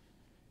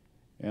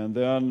 And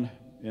then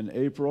in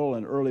April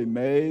and early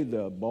May,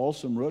 the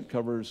balsam root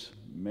covers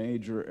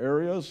major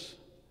areas.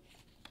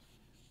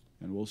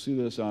 And we'll see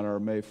this on our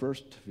May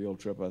 1st field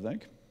trip, I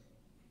think.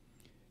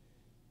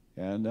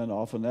 And then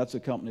often that's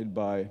accompanied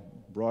by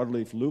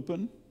broadleaf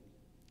lupin.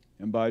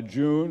 And by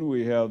June,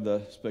 we have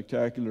the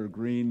spectacular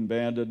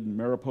green-banded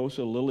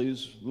Mariposa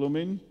lilies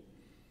blooming.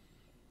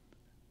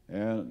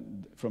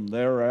 And from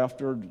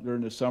thereafter,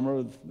 during the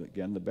summer,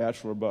 again, the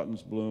bachelor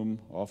buttons bloom,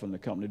 often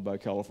accompanied by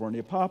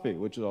California poppy,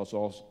 which is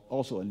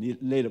also a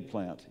native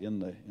plant in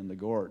the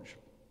gorge.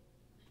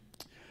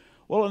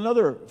 Well,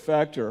 another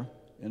factor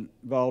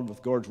involved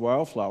with gorge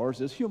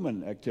wildflowers is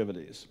human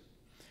activities.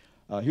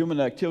 Human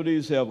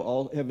activities have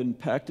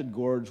impacted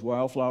gorge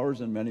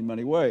wildflowers in many,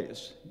 many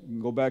ways. You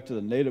can go back to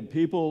the native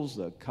peoples,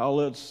 the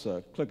Cowlitz,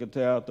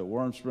 Klickitat, the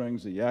Warm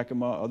Springs, the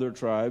Yakima, other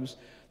tribes.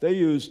 They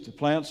used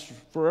plants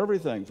for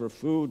everything, for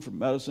food, for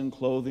medicine,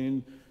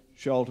 clothing,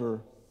 shelter,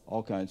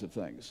 all kinds of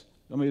things.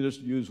 Let me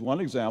just use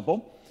one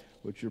example,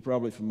 which you're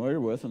probably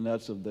familiar with, and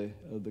that's of the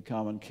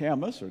common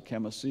camas, or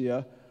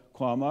Camassia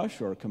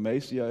quamash, or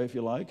Camasia, if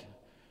you like.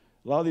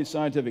 A lot of these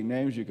scientific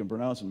names you can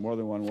pronounce in more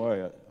than one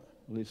way. At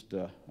least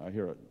I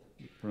hear it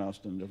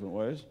pronounced in different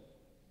ways.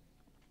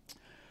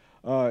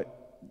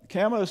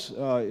 Camas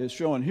is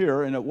shown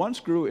here, and it once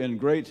grew in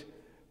great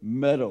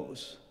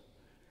meadows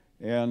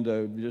and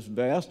just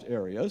vast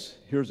areas.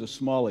 Here's a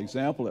small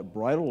example at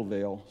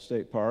Bridalveil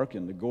State Park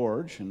in the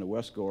gorge, in the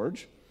West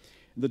Gorge.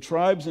 The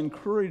tribes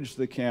encouraged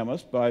the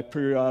camas by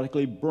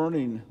periodically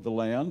burning the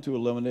land to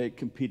eliminate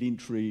competing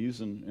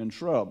trees and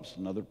shrubs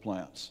and other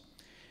plants.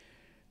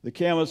 The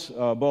camas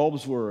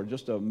bulbs were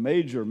just a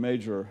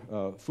major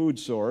food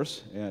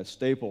source and a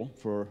staple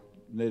for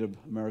Native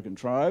American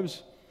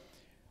tribes.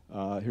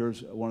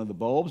 Here's one of the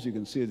bulbs. You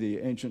can see the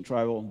ancient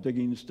tribal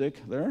digging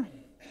stick there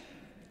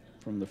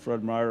from the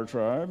Fred Meyer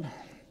tribe.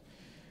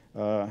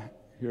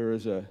 Here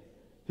is a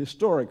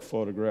historic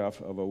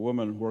photograph of a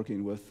woman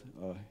working with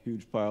a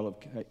huge pile of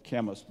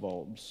camas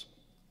bulbs.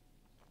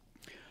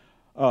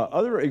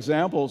 Other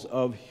examples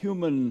of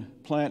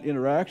human-plant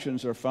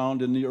interactions are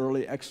found in the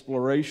early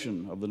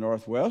exploration of the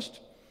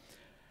Northwest.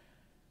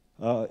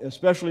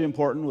 Especially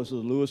important was the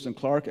Lewis and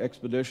Clark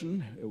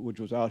expedition, which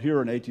was out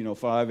here in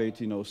 1805,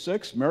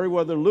 1806.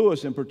 Meriwether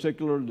Lewis, in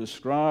particular,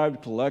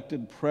 described,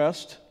 collected,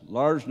 pressed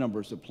large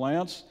numbers of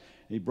plants.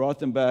 He brought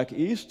them back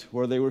east,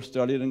 where they were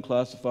studied and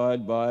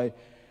classified by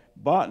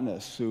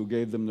botanists who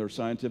gave them their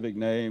scientific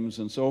names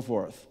and so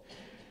forth.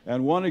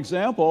 And one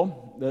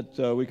example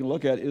that we can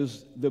look at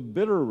is the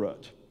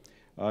bitterroot.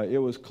 It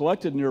was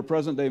collected near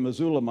present-day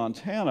Missoula,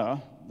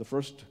 Montana, the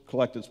first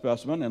collected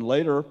specimen, and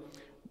later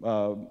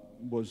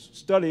was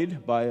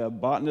studied by a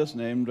botanist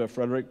named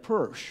Frederick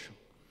Persh.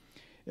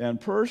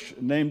 And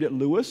Persh named it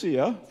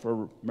Lewisia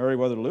for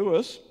Meriwether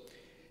Lewis.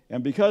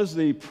 And because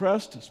the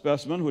pressed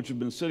specimen, which had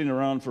been sitting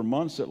around for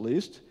months at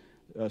least,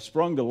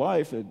 sprung to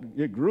life,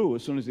 it grew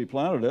as soon as he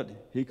planted it,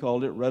 he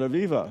called it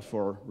Rediviva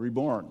for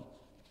reborn.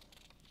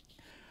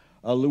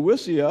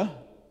 Lewisia,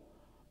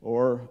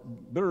 or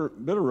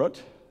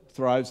bitterroot,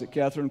 thrives at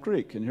Catherine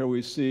Creek. And here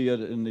we see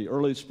it in the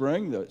early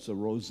spring. It's a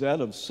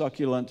rosette of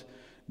succulent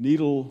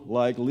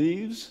needle-like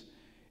leaves.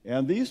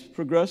 And these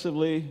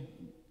progressively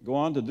go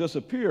on to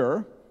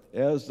disappear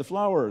as the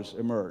flowers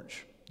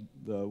emerge.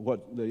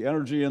 The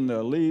energy in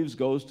the leaves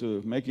goes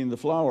to making the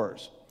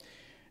flowers.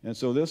 And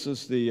so this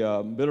is the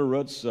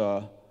bitterroot's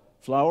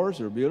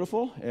flowers are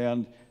beautiful,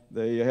 and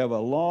they have a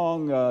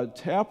long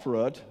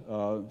taproot,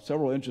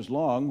 several inches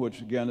long,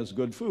 which again is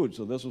good food.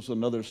 So this was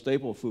another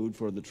staple food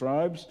for the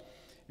tribes,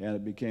 and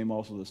it became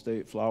also the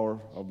state flower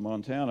of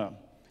Montana.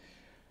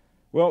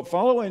 Well,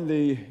 following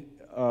the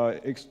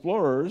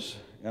explorers,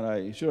 and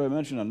I should have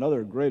mentioned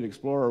another great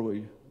explorer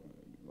we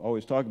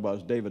always talk about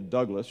is David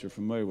Douglas. You're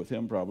familiar with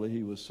him probably.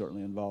 He was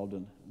certainly involved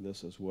in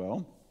this as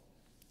well.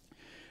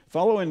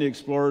 Following the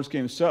explorers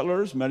came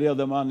settlers, many of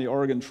them on the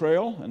Oregon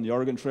Trail, and the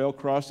Oregon Trail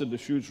crossed the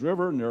Deschutes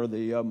River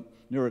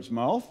near its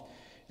mouth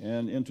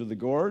and into the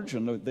gorge,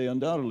 and they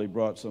undoubtedly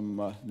brought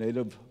some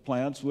native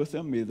plants with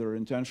them, either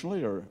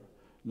intentionally or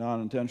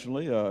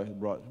non-intentionally,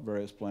 brought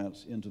various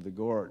plants into the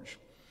gorge.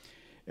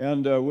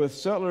 And with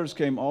settlers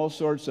came all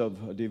sorts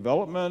of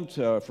development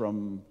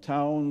from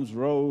towns,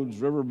 roads,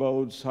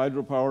 riverboats,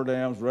 hydropower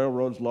dams,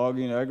 railroads,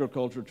 logging,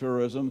 agriculture,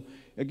 tourism.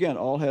 Again,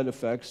 all had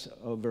effects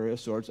of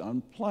various sorts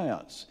on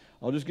plants.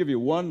 I'll just give you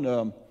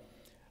one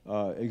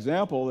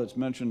example that's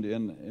mentioned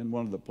in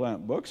one of the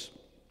plant books,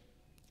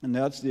 and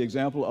that's the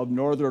example of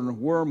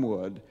northern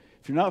wormwood.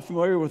 If you're not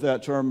familiar with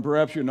that term,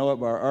 perhaps you know it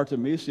by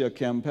Artemisia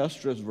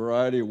campestris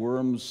variety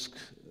worms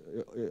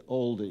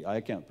oldie.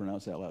 I can't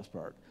pronounce that last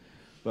part.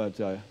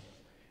 But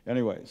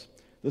anyways,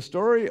 the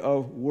story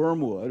of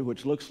wormwood,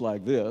 which looks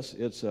like this,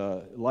 it's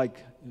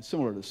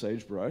similar to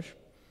sagebrush.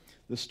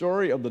 The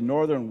story of the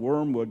northern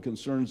wormwood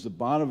concerns the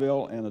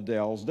Bonneville and the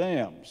Dalles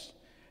dams.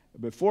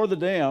 Before the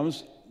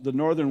dams, the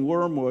northern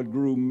wormwood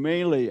grew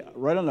mainly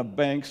right on the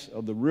banks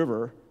of the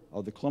river,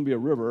 of the Columbia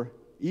River,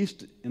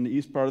 in the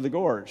east part of the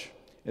gorge.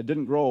 It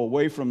didn't grow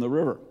away from the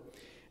river.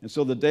 And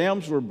so the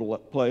dams were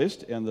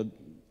placed, and the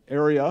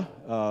area,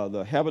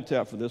 the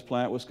habitat for this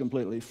plant was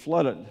completely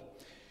flooded.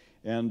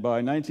 And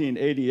by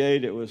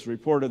 1988, it was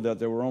reported that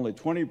there were only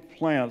 20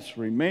 plants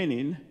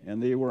remaining, and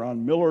they were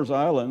on Miller's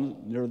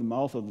Island near the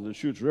mouth of the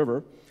Deschutes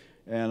River.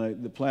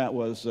 And the plant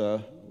was,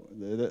 the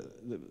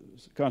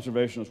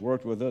conservationists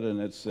worked with it, and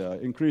it's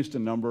increased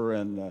in number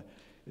and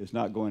is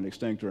not going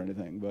extinct or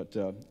anything. But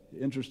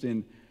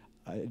interesting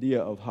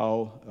idea of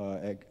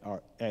how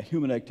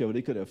human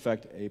activity could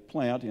affect a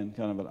plant in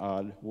kind of an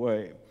odd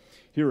way.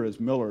 Here is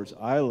Miller's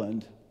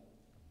Island.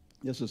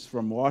 This is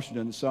from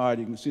Washington side.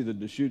 You can see the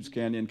Deschutes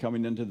Canyon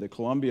coming into the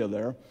Columbia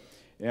there,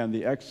 and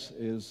the X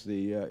is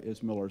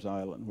Miller's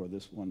Island, where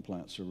this one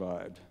plant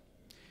survived.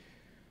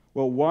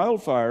 Well,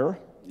 wildfire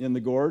in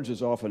the gorge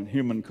is often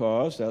human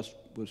caused. That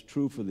was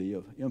true for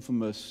the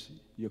infamous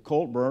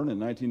Yacolt burn in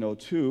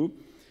 1902,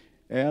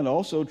 and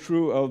also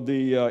true of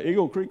the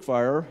Eagle Creek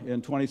fire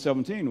in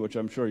 2017, which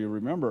I'm sure you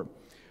remember.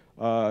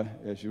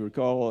 As you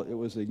recall, it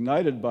was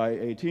ignited by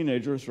a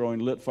teenager throwing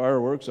lit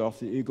fireworks off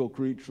the Eagle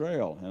Creek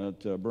Trail, and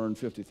it burned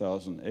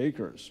 50,000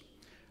 acres.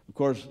 Of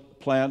course,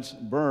 plants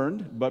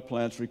burned, but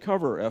plants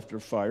recover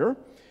after fire,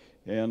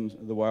 and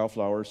the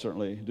wildflowers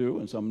certainly do,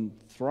 and some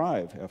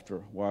thrive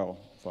after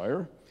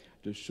wildfire.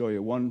 Just show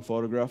you one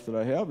photograph that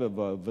I have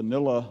of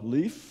vanilla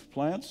leaf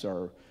plants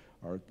are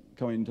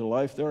coming to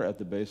life there at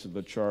the base of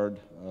a charred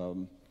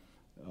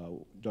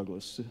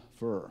Douglas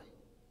fir.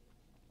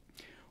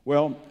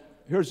 Well,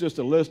 here's just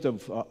a list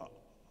of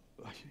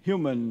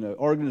human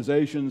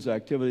organizations,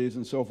 activities,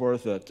 and so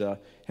forth that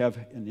have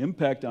an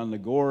impact on the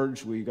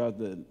gorge. We got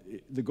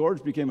the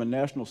gorge became a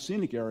national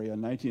scenic area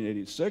in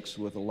 1986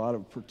 with a lot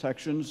of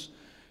protections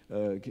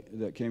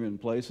that came in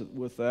place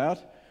with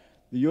that.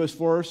 The U.S.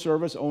 Forest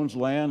Service owns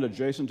land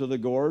adjacent to the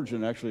gorge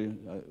and actually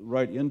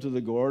right into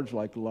the gorge,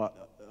 like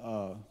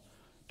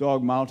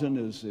Dog Mountain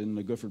is in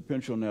the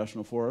Gifford-Pinchot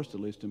National Forest,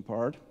 at least in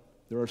part.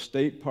 There are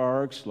state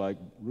parks like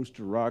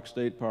Rooster Rock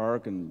State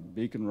Park and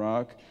Beacon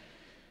Rock.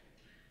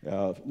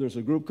 There's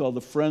a group called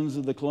the Friends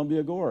of the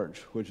Columbia Gorge,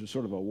 which is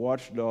sort of a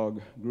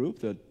watchdog group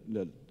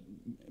that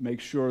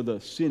makes sure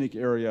the Scenic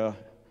Area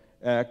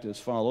Act is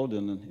followed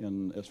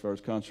in as far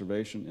as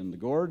conservation in the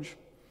gorge.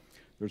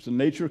 There's the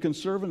Nature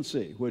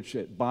Conservancy, which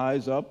it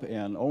buys up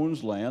and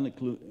owns land,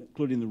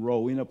 including the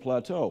Rowena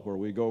Plateau, where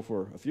we go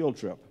for a field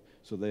trip.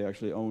 So they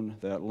actually own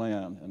that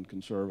land and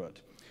conserve it.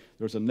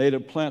 There's a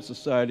Native Plant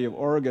Society of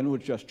Oregon,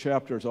 which has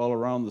chapters all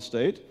around the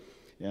state,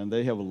 and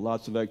they have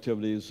lots of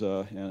activities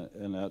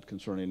in that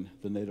concerning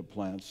the native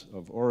plants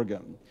of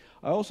Oregon.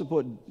 I also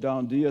put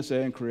down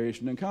DSA and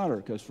Creation Encounter,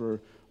 because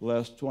for the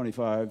last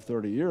 25,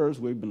 30 years,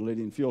 we've been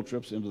leading field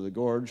trips into the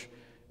gorge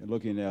and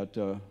looking at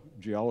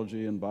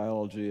geology and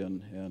biology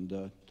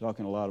and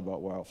talking a lot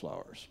about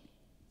wildflowers.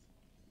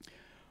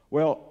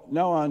 Well,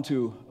 now on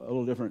to a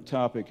little different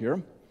topic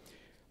here.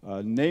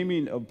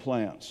 Naming of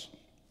plants.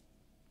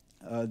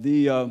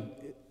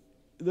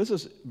 This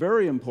is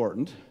very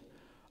important.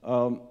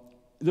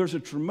 There's a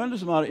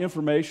tremendous amount of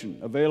information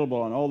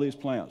available on all these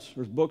plants.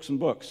 There's books and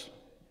books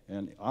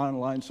and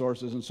online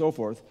sources and so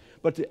forth.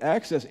 But to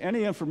access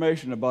any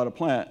information about a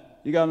plant,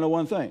 you got to know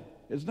one thing: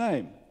 its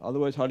name.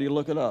 Otherwise, how do you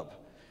look it up?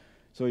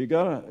 So you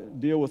got to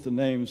deal with the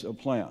names of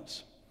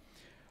plants.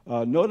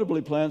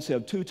 Notably, plants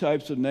have two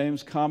types of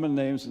names: common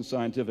names and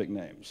scientific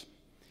names.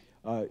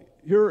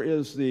 Here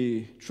is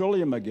the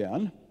Trillium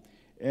again,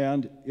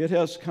 and it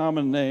has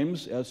common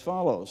names as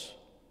follows.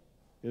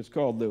 It's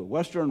called the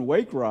western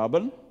wake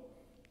robin,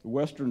 the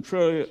western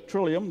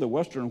trillium, the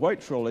western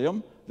white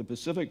trillium, the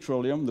Pacific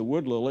trillium, the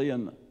wood lily,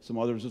 and some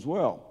others as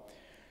well.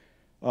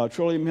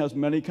 Trillium has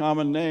many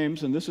common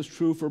names, and this is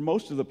true for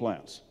most of the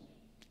plants.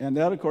 And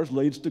that, of course,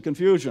 leads to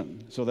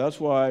confusion. So that's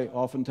why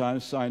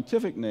oftentimes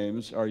scientific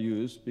names are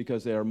used,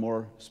 because they are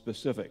more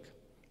specific,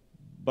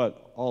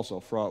 but also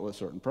fraught with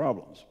certain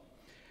problems.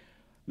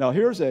 Now,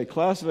 here's a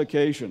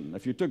classification.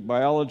 If you took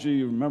biology,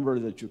 you remember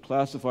that you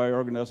classify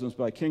organisms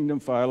by kingdom,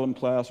 phylum,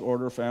 class,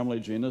 order, family,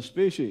 genus,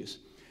 species.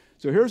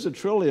 So here's a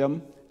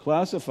trillium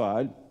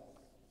classified,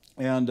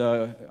 and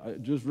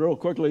just real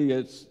quickly,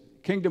 its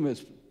kingdom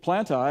is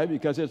plantae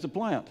because it's a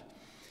plant.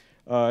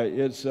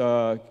 Its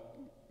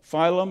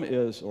phylum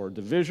is, or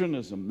division,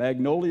 is a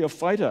Magnolia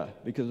phyta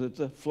because it's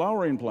a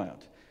flowering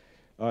plant.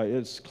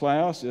 Its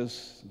class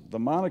is the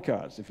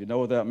monocots, if you know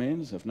what that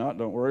means. If not,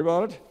 don't worry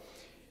about it.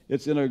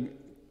 It's in an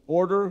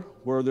order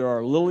where there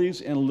are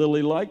lilies and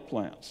lily-like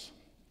plants.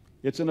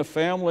 It's in a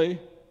family,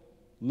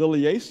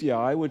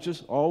 Liliaceae, which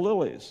is all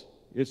lilies.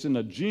 It's in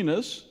a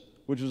genus,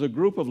 which is a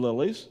group of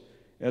lilies,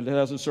 and it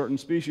has a certain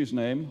species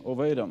name,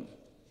 Ovatum.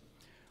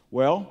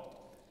 Well,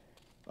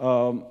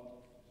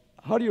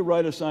 how do you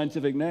write a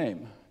scientific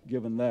name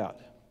given that?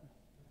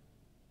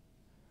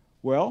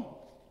 Well,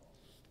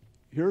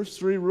 here's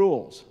 3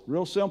 rules,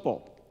 real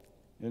simple.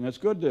 And it's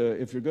good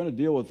to, if you're going to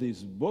deal with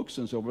these books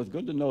and so forth,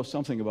 good to know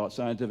something about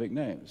scientific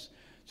names.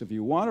 So if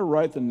you want to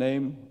write the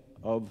name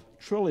of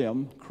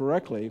trillium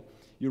correctly,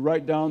 you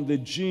write down the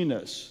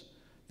genus.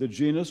 The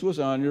genus was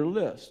on your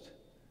list.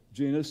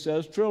 Genus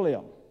says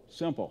trillium,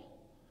 simple.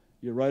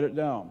 You write it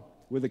down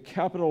with a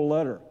capital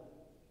letter.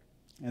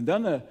 And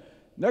then the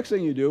next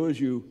thing you do is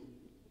you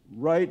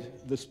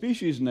write the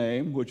species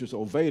name, which is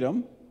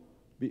Ovatum,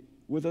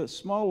 with a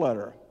small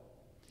letter.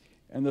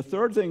 And the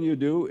third thing you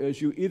do is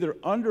you either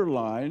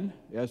underline,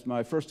 as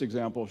my first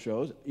example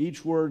shows,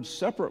 each word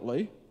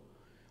separately,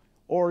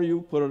 or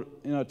you put it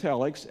in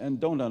italics and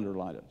don't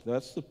underline it.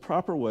 That's the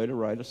proper way to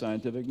write a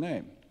scientific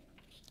name.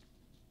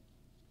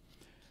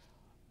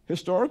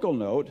 Historical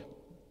note,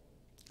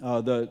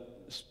 the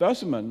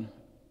specimen,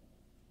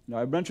 now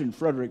I mentioned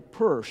Frederick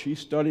Persh. He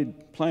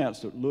studied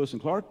plants that Lewis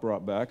and Clark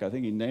brought back. I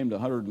think he named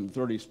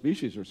 130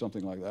 species or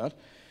something like that.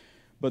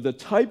 But the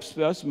type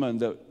specimen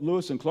that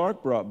Lewis and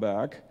Clark brought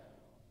back,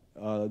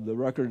 the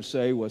records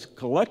say, was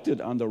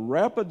collected on the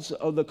rapids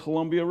of the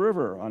Columbia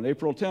River on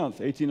April 10th,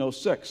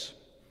 1806.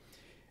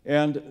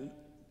 And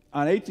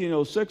on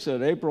 1806,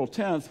 at April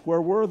 10th,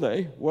 where were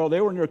they? Well, they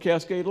were near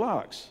Cascade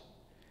Locks.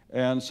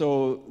 And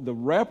so the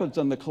rapids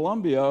on the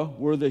Columbia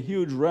were the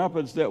huge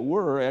rapids that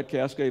were at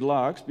Cascade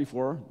Locks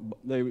before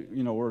they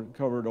were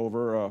covered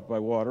over by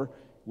water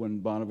when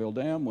Bonneville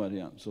Dam went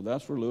in. So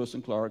that's where Lewis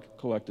and Clark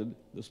collected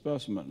the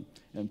specimen,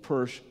 and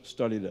Persh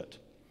studied it.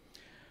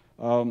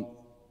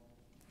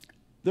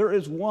 There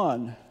is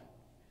one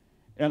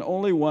and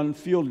only one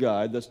field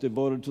guide that's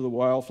devoted to the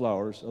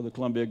wildflowers of the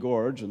Columbia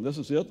Gorge, and this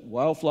is it,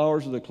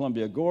 Wildflowers of the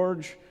Columbia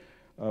Gorge,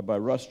 by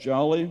Russ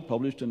Jolly,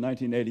 published in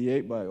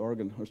 1988 by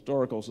Oregon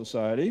Historical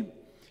Society.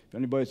 If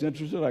anybody's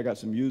interested, I got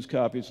some used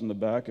copies in the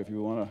back if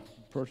you want to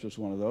purchase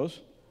one of those.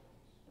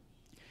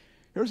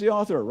 Here's the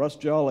author, Russ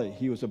Jolly.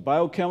 He was a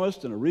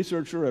biochemist and a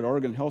researcher at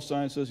Oregon Health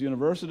Sciences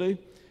University,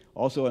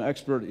 also an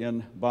expert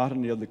in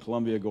botany of the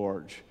Columbia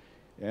Gorge.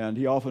 And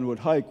he often would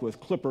hike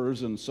with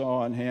clippers and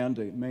saw in hand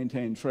to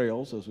maintain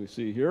trails, as we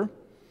see here.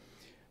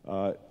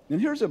 And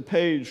here's a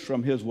page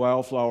from his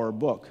Wildflower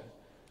book.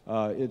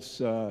 It's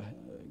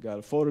got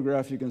a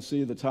photograph you can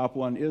see. The top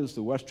one is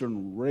the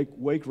western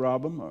wake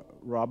robin,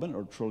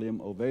 or Trillium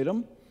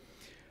ovatum.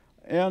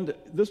 And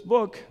this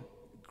book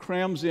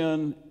crams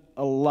in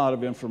a lot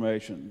of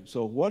information.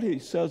 So what he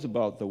says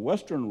about the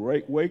western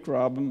wake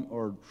robin,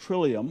 or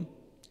Trillium,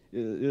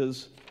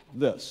 is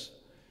this.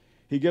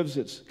 He gives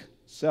its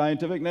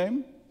scientific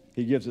name,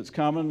 he gives its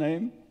common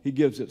name, he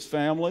gives its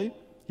family,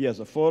 he has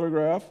a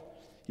photograph,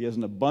 he has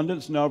an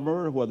abundance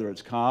number, whether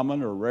it's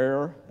common or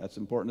rare, that's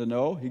important to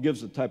know. He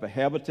gives the type of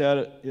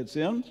habitat it's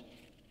in.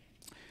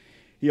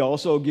 He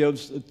also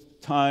gives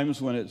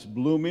times when it's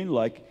blooming,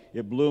 like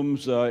it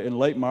blooms in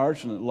late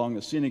March and along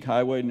the scenic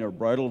highway near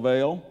Bridal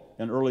Veil,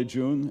 and early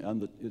June,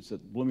 and it's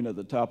blooming at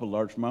the top of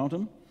Larch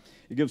Mountain.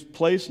 He gives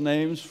place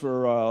names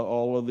for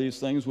all of these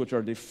things, which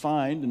are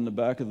defined in the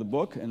back of the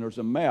book, and there's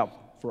a map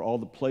for all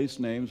the place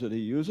names that he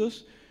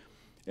uses.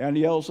 And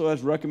he also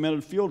has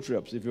recommended field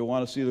trips. If you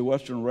want to see the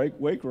western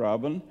wake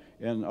robin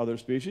and other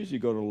species, you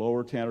go to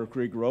Lower Tanner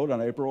Creek Road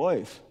on April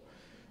 8th.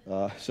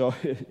 So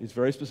it's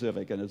very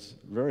specific, and it's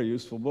a very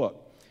useful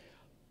book.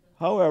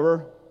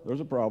 However,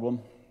 there's a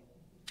problem.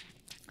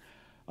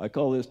 I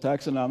call this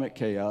taxonomic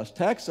chaos.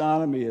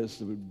 Taxonomy is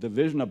the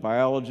division of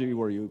biology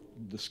where you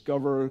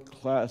discover,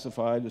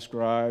 classify,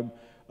 describe,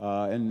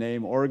 and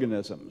name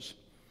organisms.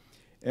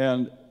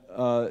 And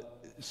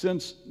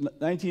since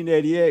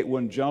 1988,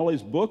 when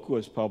Jolly's book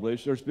was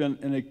published, there's been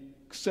an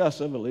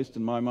excessive, at least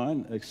in my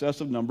mind,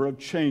 excessive number of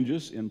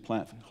changes in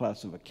plant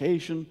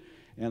classification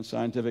and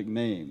scientific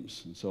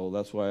names. And so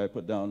that's why I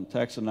put down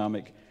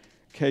taxonomic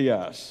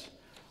chaos.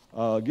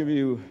 I'll give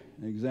you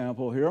an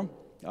example here.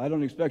 I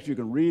don't expect you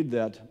can read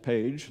that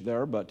page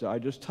there, but I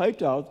just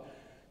typed out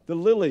the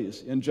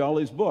lilies in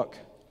Jolly's book.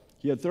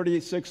 He had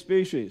 36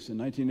 species in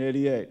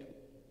 1988,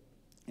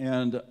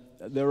 and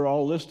they're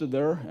all listed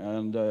there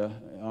and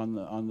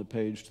on the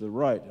page to the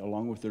right,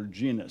 along with their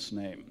genus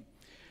name.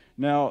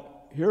 Now,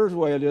 here's the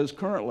way it is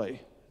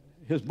currently.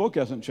 His book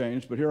hasn't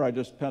changed, but here I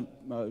just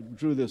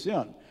drew this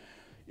in.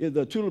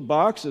 The two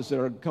boxes that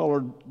are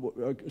colored,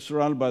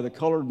 surrounded by the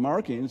colored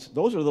markings,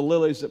 those are the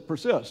lilies that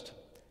persist.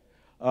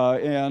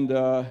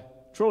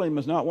 Trillium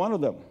is not one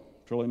of them.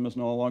 Trillium is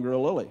no longer a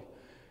lily.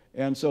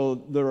 And so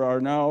there are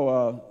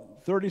now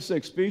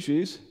 36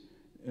 species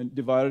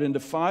divided into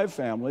 5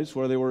 families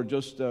where they were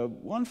just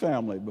one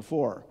family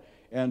before.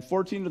 And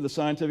 14 of the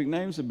scientific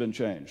names have been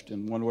changed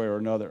in one way or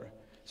another.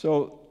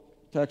 So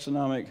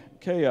taxonomic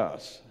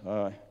chaos,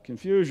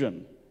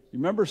 confusion. You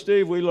remember,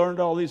 Steve, we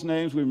learned all these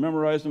names. We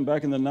memorized them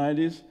back in the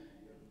 90s.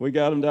 We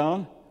got them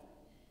down.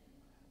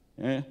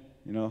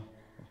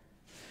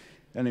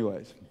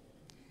 Anyways.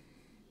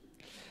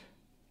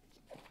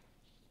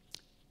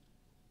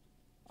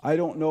 I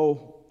don't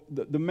know.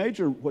 The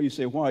major, what you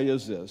say, why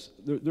is this?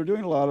 They're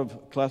doing a lot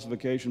of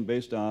classification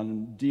based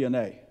on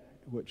DNA,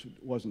 which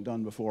wasn't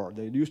done before.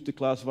 They used to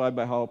classify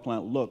by how a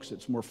plant looks,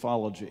 its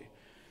morphology.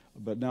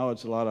 But now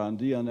it's a lot on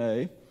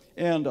DNA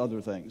and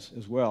other things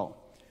as well.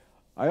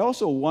 I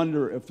also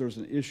wonder if there's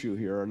an issue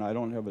here, and I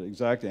don't have an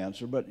exact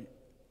answer, but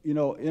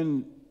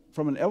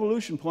from an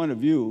evolution point of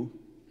view,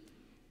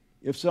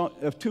 if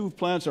two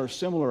plants are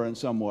similar in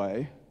some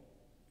way,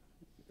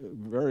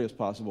 various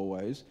possible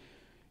ways,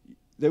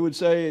 they would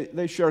say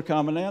they share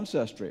common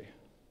ancestry.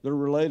 They're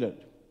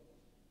related.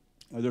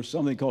 There's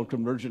something called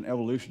convergent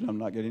evolution I'm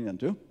not getting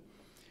into.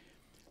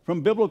 From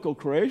a biblical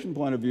creation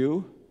point of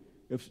view,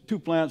 if two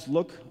plants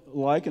look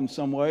alike in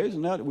some ways,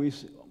 and that we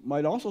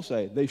might also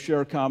say they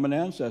share common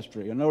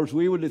ancestry. In other words,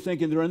 we would be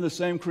thinking they're in the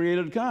same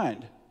created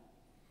kind.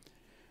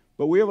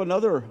 But we have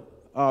another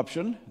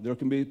option. There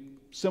can be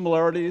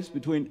similarities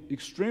between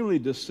extremely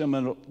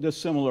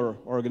dissimilar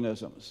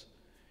organisms.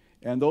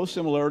 And those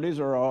similarities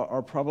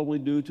are probably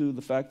due to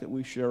the fact that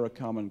we share a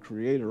common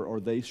creator, or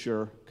they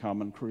share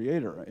common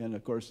creator. And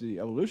of course, the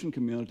evolution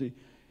community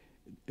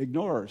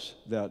ignores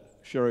that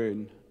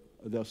sharing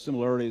the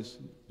similarities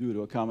due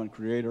to a common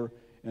creator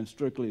and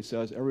strictly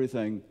says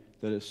everything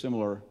that is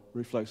similar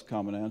reflects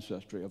common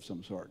ancestry of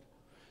some sort.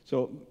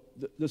 So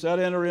does that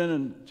enter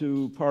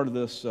into part of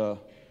this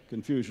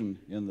confusion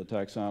in the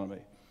taxonomy?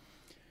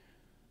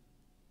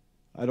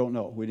 I don't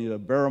know. We need a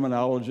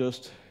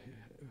baraminologist,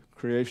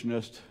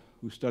 creationist,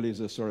 who studies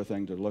this sort of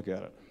thing to look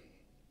at it.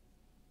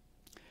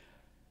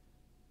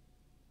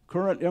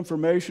 Current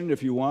information,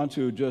 if you want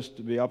to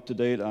just be up to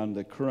date on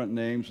the current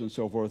names and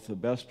so forth, the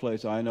best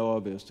place I know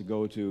of is to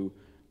go to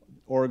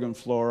Oregon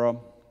Flora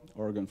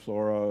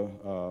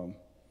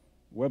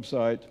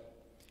website,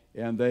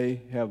 and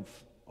they have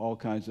all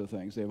kinds of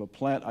things. They have a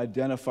plant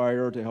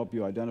identifier to help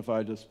you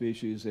identify the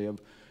species. They have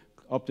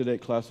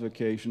up-to-date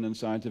classification and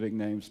scientific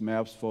names,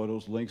 maps,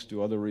 photos, links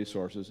to other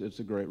resources. It's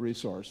a great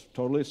resource.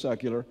 Totally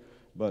secular,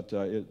 but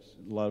it's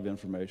a lot of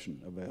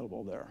information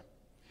available there.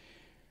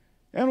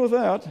 And with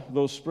that,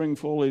 those spring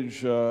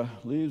foliage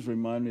leaves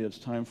remind me it's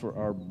time for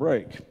our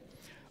break.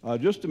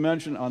 Just to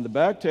mention on the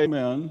back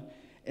table,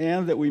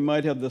 and that we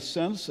might have the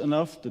sense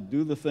enough to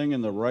do the thing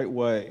in the right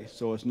way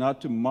so as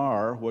not to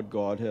mar what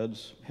God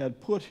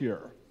had put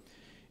here.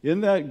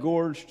 In that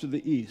gorge to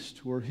the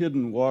east were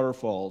hidden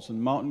waterfalls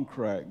and mountain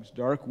crags,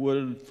 dark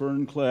wooded,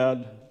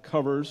 fern-clad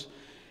covers,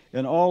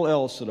 and all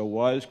else that a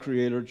wise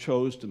creator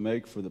chose to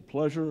make for the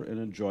pleasure and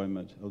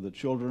enjoyment of the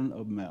children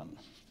of men.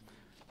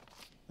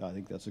 I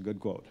think that's a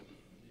good quote.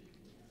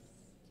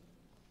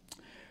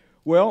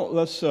 Well,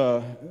 let's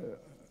do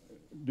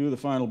the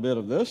final bit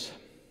of this.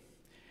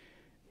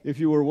 If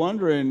you were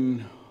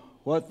wondering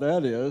what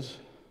that is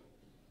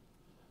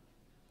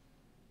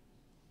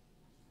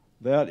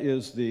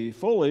the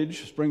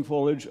foliage, spring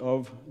foliage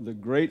of the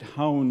great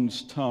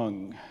hound's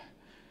tongue.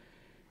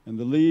 And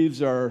the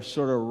leaves are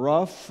sort of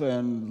rough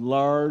and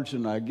large,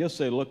 and I guess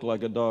they look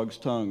like a dog's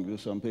tongue to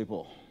some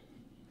people.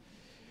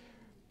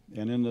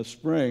 And in the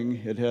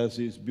spring, it has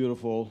these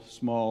beautiful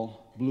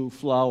small blue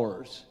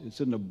flowers. It's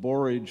in the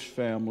borage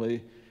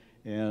family,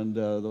 and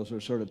those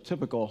are sort of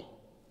typical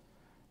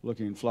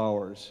looking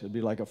flowers. It'd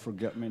be like a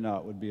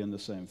forget-me-not would be in the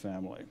same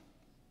family.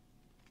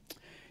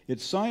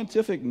 Its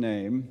scientific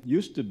name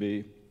used to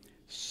be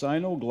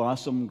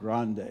Cynoglossum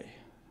grande.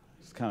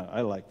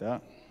 I like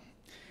that.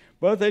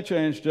 But they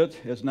changed it.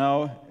 It's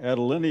now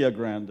Adelinea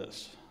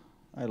grandis.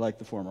 I like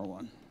the former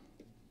one.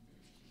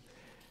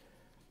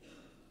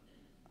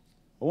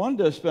 I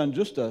wanted to spend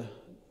just a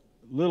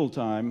little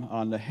time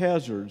on the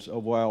hazards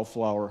of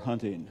wildflower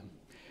hunting.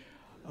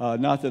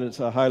 Not that it's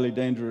a highly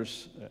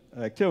dangerous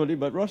activity,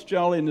 but Russ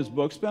Jolly in his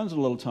book spends a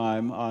little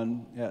time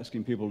on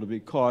asking people to be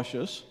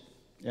cautious,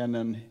 and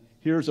then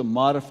here's a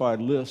modified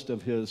list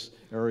of his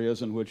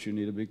areas in which you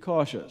need to be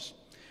cautious.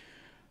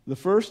 The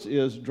first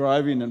is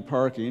driving and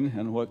parking,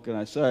 and what can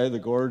I say? The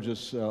gorge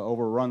is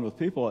overrun with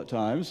people at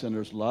times, and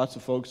there's lots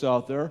of folks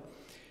out there.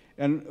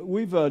 And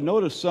we've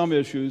noticed some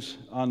issues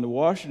on the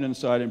Washington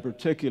side in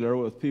particular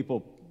with people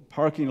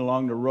parking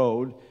along the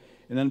road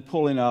and then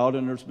pulling out,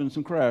 and there's been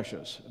some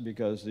crashes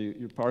because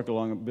you park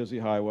along a busy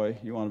highway,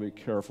 you want to be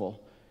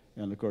careful.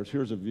 And of course,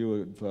 here's a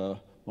view of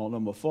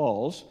Multnomah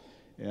Falls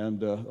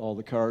and all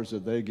the cars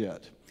that they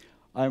get.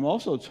 I'm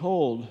also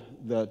told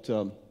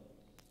that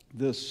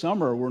this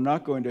summer we're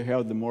not going to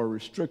have the more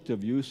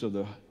restrictive use of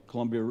the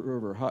Columbia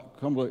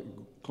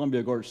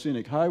Gorge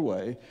Scenic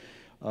Highway,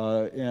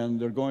 and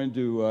they're going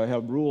to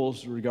have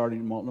rules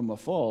regarding Multnomah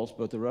Falls,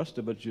 but the rest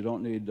of it you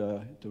don't need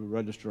to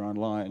register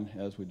online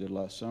as we did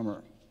last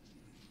summer.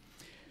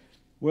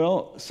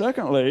 Well,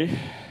 secondly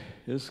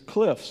is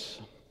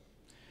cliffs.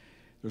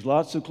 There's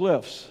lots of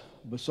cliffs,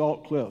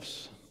 basalt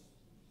cliffs.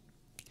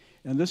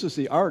 And this is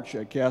the arch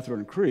at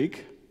Catherine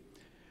Creek.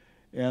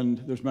 And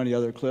there's many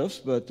other cliffs,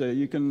 but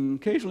you can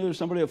occasionally there's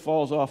somebody that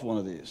falls off one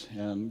of these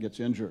and gets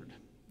injured.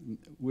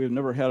 We've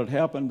never had it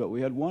happen, but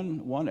we had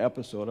one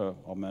episode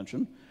I'll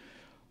mention.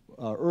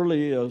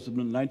 Early, it was in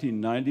the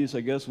 1990s,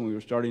 I guess, when we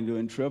were starting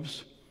doing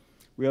trips.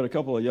 We had a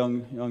couple of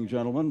young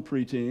gentlemen,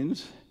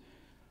 preteens,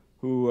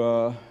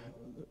 who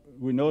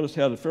we noticed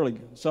had a fairly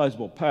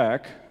sizable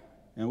pack,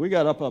 and we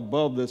got up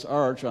above this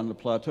arch on the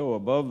plateau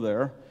above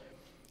there,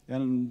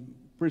 and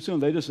pretty soon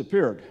they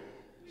disappeared.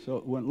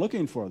 So went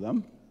looking for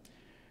them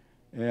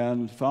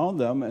and found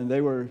them, and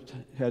they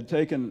had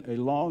taken a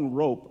long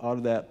rope out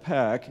of that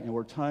pack and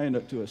were tying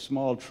it to a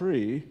small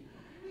tree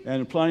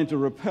and planning to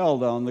rappel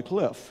down the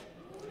cliff.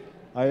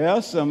 I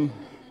asked them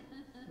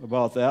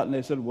about that, and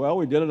they said, well,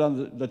 we did it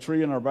on the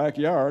tree in our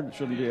backyard. It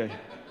shouldn't be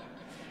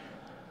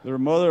Their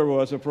mother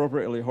was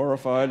appropriately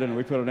horrified, and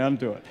we put an end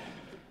to it.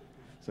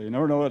 So you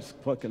never know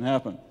what can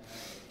happen.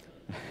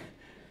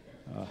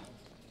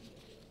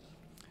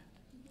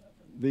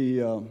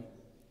 The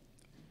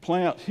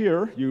plant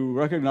here you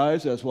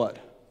recognize as what?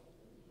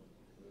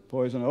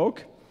 Poison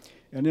oak.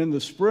 And in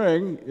the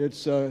spring,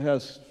 it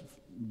has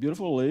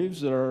beautiful leaves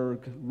that are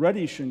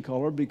reddish in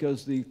color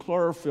because the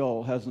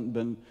chlorophyll hasn't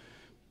been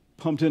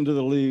pumped into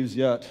the leaves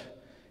yet.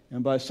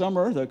 And by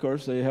summer, of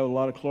course, they have a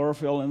lot of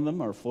chlorophyll in them,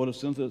 are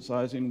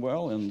photosynthesizing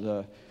well,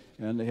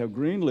 and they have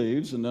green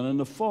leaves. And then in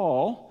the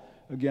fall,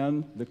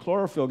 again, the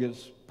chlorophyll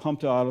gets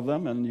pumped out of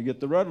them, and you get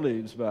the red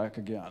leaves back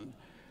again.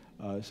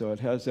 So it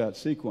has that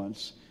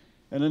sequence.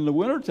 And in the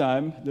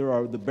wintertime, there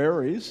are the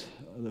berries,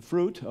 the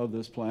fruit of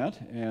this plant.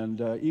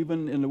 And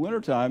even in the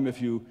wintertime,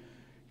 if you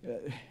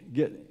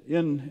get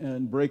in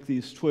and break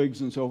these twigs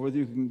and so forth,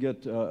 you can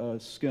get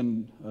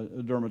skin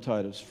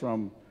dermatitis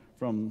from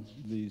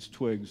these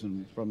twigs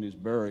and from these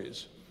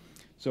berries.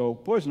 So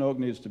poison oak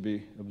needs to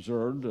be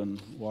observed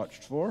and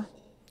watched for.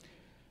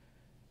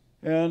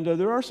 And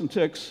there are some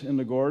ticks in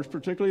the gorge,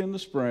 particularly in the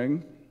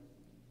spring.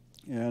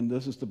 And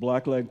this is the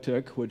blackleg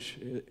tick, which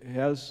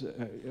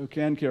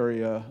can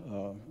carry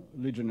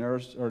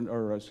Legionnaires,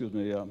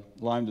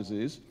 Lyme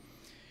disease.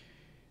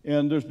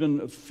 And there's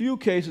been a few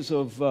cases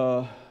of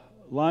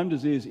Lyme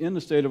disease in the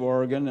state of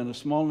Oregon and a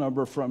small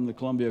number from the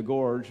Columbia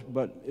Gorge,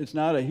 but it's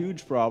not a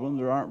huge problem.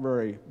 There aren't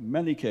very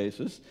many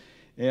cases,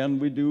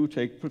 and we do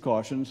take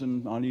precautions,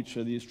 and on each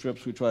of these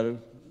trips we try to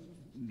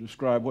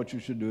describe what you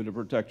should do to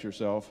protect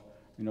yourself,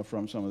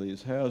 from some of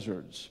these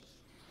hazards.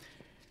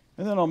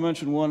 And then I'll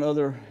mention one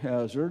other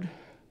hazard.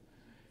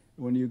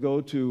 When you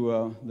go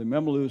to the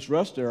Memaloose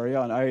Rest Area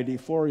on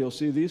I-84, you'll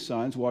see these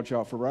signs, watch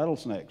out for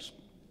rattlesnakes.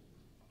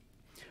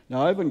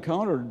 Now, I've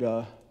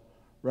encountered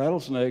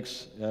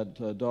rattlesnakes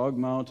at Dog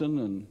Mountain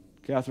and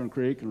Catherine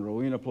Creek and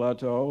Rowena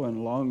Plateau and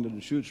along the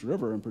Deschutes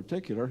River in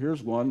particular.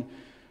 Here's one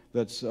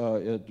that's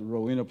at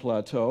Rowena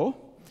Plateau.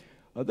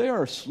 They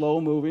are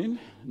slow-moving,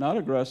 not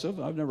aggressive.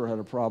 I've never had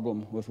a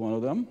problem with one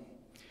of them.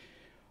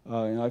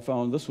 And I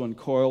found this one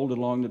coiled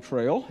along the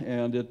trail,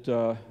 and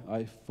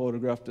I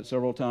photographed it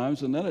several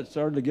times, and then it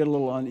started to get a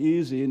little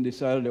uneasy and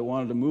decided it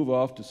wanted to move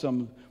off to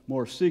some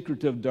more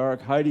secretive,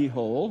 dark hidey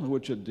hole,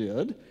 which it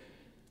did,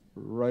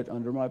 right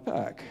under my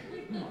pack.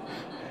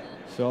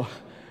 So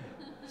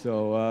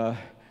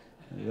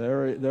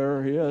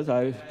there he is.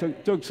 I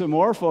took some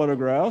more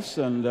photographs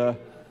and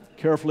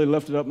carefully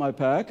lifted up my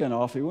pack, and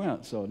off he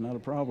went, so not a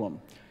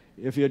problem.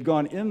 If he had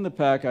gone in the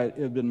pack, it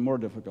would have been more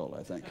difficult,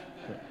 I think.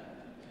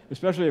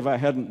 Especially if I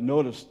hadn't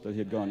noticed that he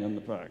had gone in the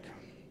pack.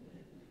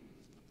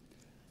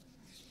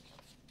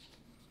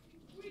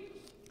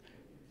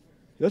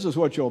 This is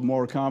what you'll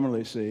more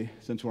commonly see,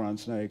 since we're on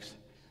snakes,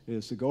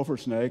 is the gopher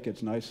snake.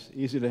 It's nice,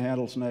 easy to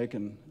handle snake,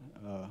 and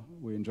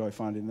we enjoy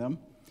finding them.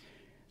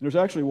 And there's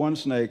actually one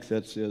snake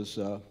that's as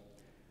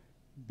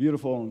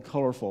beautiful and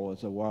colorful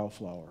as a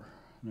wildflower.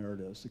 There it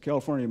is, the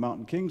California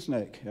mountain king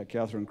snake at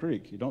Catherine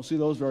Creek. You don't see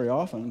those very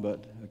often,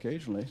 but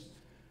occasionally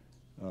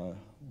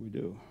we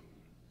do.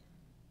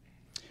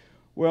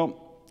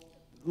 Well,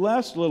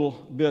 last little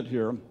bit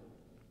here,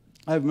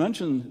 I've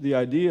mentioned the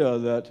idea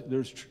that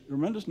there's a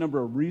tremendous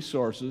number of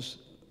resources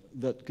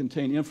that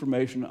contain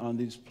information on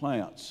these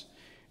plants.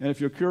 And if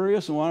you're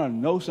curious and want to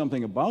know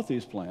something about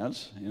these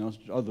plants,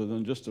 other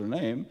than just their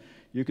name,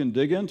 you can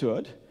dig into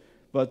it.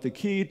 But the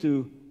key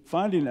to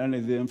finding any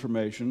of the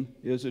information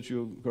is that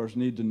you, of course,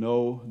 need to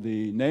know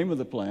the name of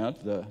the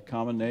plant, the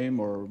common name,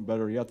 or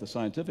better yet, the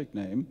scientific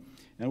name.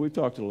 And we've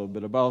talked a little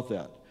bit about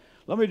that.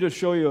 Let me just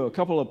show you a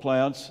couple of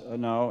plants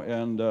now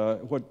and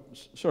what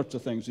sorts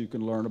of things you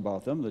can learn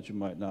about them that you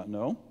might not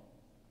know.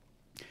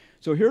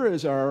 So here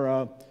is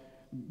our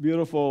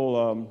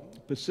beautiful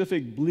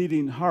Pacific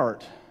bleeding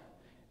heart.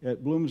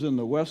 It blooms in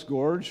the West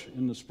Gorge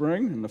in the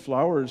spring, and the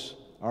flowers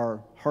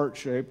are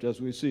heart-shaped,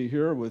 as we see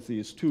here, with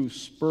these two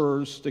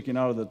spurs sticking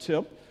out of the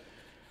tip.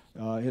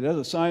 It has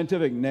a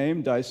scientific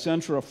name,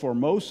 Dicentra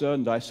formosa,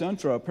 and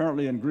Dicentra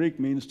apparently in Greek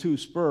means two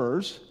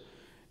spurs,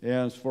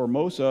 and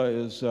formosa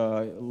is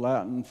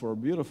Latin for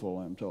beautiful,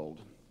 I'm told.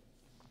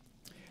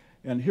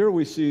 And here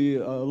we see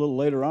a little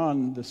later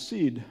on the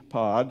seed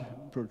pod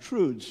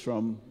protrudes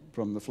from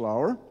the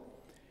flower.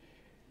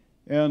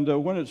 And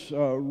when it's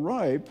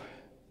ripe,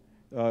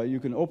 you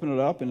can open it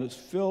up, and it's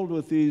filled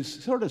with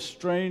these sort of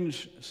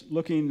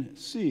strange-looking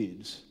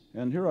seeds.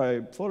 And here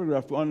I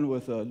photographed one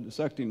with a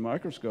dissecting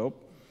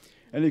microscope.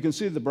 And you can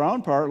see the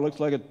brown part looks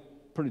like a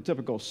pretty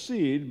typical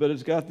seed, but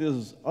it's got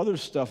this other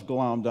stuff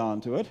glommed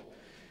onto it.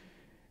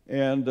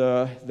 And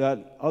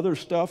that other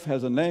stuff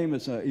has a name.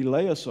 It's an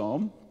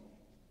eleosome.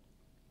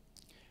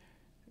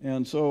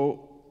 And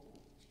so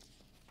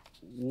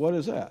what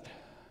is that?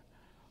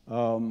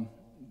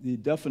 The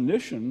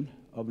definition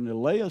of an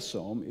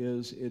eleosome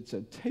is it's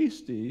a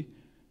tasty,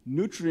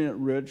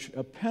 nutrient-rich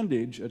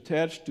appendage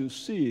attached to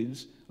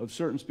seeds of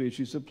certain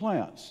species of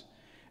plants.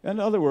 In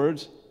other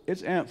words,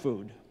 it's ant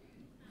food.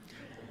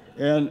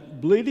 And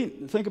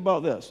think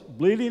about this,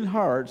 bleeding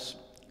hearts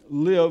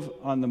live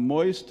on the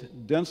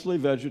moist, densely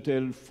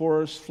vegetated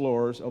forest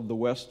floors of the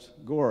West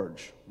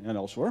Gorge and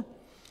elsewhere.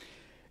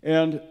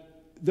 And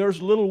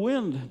there's little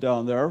wind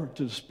down there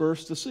to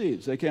disperse the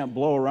seeds. They can't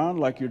blow around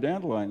like your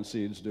dandelion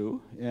seeds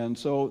do. And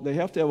so they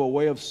have to have a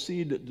way of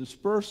seed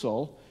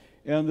dispersal,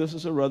 and this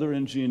is a rather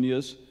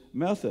ingenious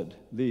method.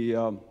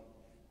 The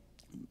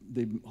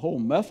whole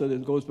method,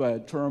 it goes by a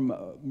term,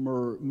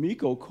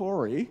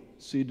 myrmecochory,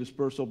 seed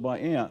dispersal by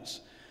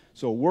ants.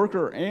 So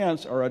worker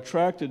ants are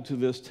attracted to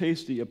this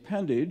tasty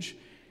appendage,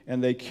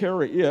 and they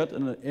carry it,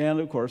 and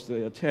of course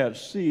they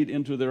attach seed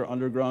into their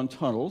underground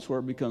tunnels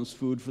where it becomes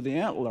food for the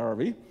ant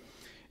larvae.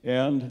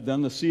 And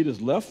then the seed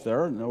is left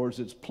there. In other words,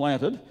 it's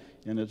planted,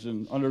 and it's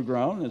in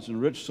underground, it's in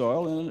rich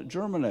soil, and it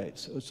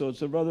germinates. So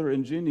it's a rather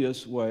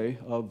ingenious way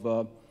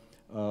of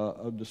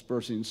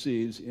dispersing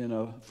seeds in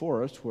a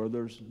forest where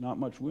there's not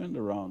much wind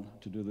around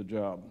to do the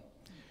job.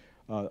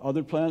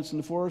 Other plants in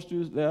the forest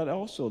do that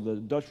also. The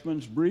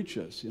Dutchman's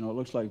breeches. You know, it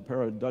looks like a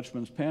pair of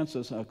Dutchman's pants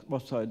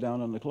upside down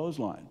on the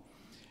clothesline.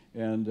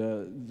 And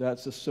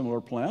that's a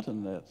similar plant,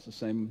 and that's the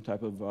same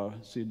type of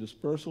seed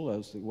dispersal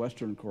as the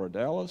Western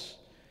Cordalis.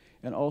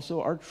 And also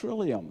our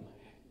trillium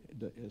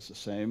is the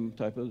same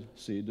type of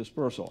seed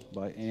dispersal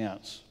by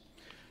ants.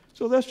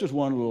 So that's just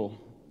one little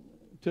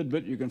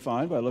tidbit you can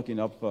find by looking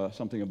up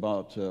something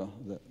about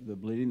the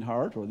bleeding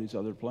heart or these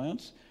other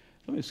plants.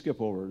 Let me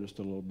skip over just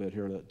a little bit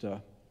here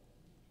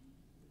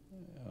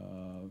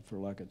for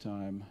lack of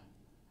time.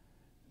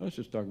 Let's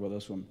just talk about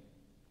this one.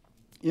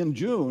 In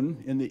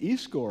June, in the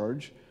East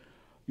Gorge,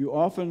 you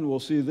often will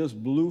see this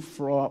blue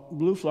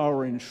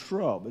flowering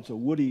shrub. It's a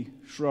woody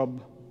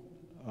shrub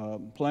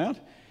plant,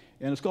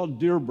 and it's called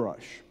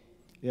deerbrush.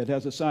 It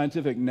has a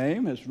scientific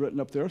name. It's written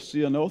up there,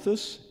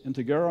 Ceanothus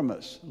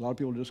integerrimus. A lot of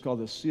people just call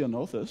this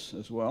Ceanothus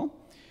as well.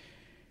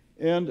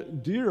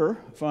 And deer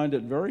find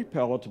it very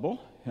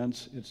palatable,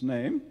 hence its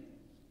name.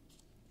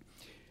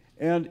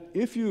 And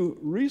if you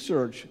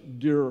research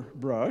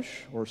deerbrush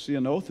or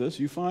Ceanothus,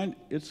 you find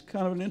it's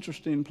kind of an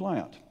interesting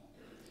plant.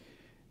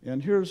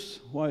 And here's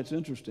why it's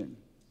interesting.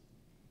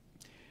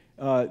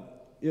 In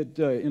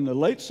the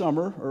late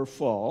summer or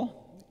fall,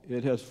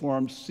 it has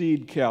formed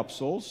seed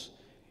capsules,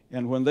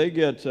 and when they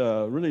get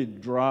really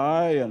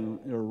dry and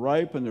they're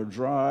ripe and they're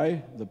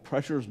dry, the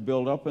pressures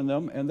build up in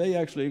them, and they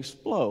actually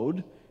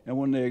explode. And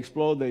when they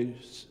explode,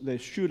 they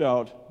shoot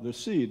out the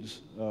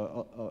seeds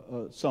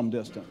some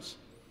distance.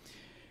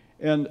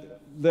 And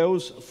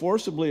those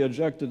forcibly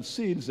ejected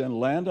seeds then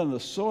land on the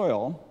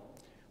soil,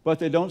 but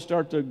they don't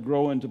start to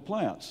grow into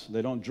plants.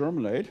 They don't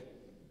germinate.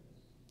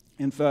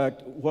 In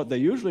fact, what they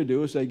usually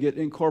do is they get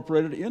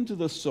incorporated into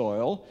the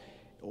soil,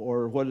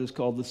 or what is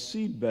called the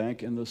seed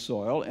bank in the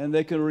soil, and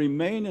they can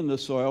remain in the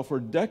soil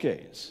for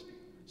decades.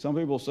 Some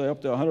people say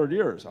up to 100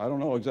 years. I don't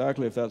know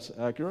exactly if that's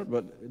accurate,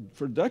 but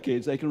for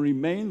decades they can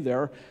remain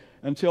there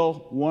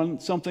until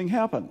something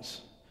happens.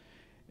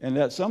 And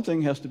that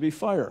something has to be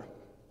fire.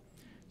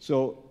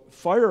 So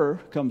fire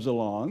comes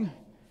along,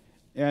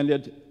 and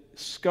it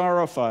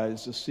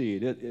scarifies the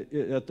seed.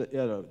 At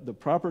the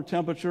proper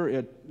temperature,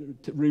 it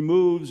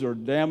removes or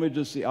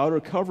damages the outer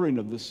covering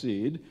of the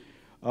seed,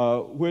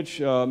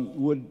 which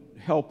would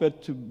help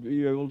it to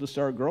be able to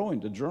start growing,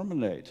 to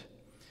germinate.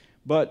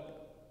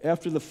 But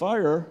after the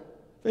fire,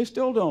 they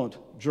still don't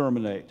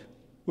germinate,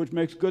 which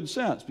makes good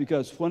sense,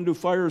 because when do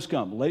fires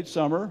come? Late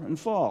summer and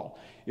fall.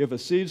 If a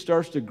seed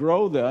starts to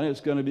grow then,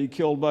 it's going to be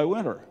killed by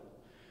winter.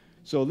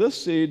 So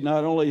this seed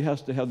not only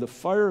has to have the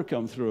fire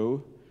come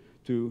through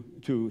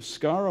to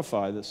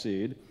scarify the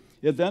seed,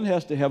 it then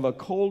has to have a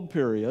cold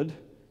period,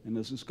 and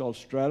this is called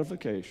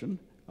stratification,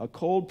 a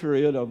cold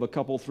period of a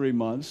couple, 3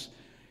 months,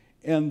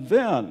 and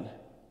then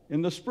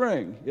in the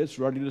spring it's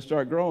ready to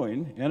start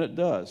growing, and it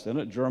does. Then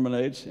it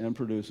germinates and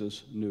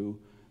produces a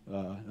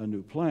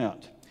new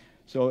plant.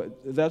 So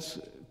that's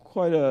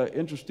quite an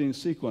interesting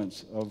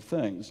sequence of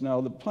things.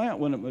 Now the plant,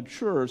 when it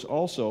matures,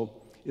 also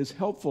is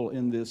helpful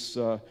in this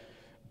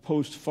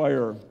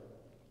post-fire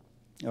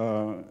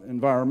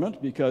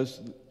environment,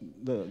 because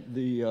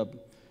the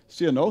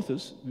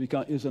ceanothus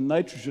is a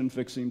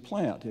nitrogen-fixing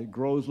plant. It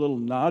grows little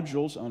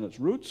nodules on its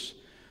roots.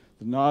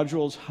 The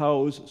nodules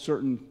house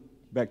certain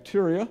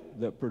bacteria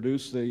that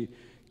produce the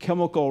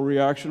chemical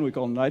reaction we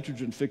call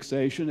nitrogen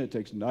fixation. It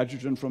takes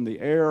nitrogen from the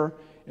air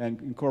and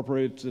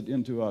incorporates it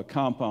into a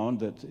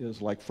compound that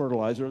is like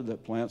fertilizer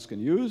that plants can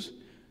use.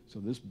 So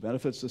this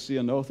benefits the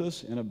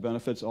ceanothus, and it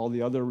benefits all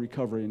the other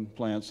recovering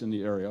plants in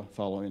the area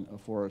following a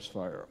forest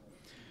fire.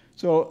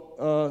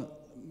 So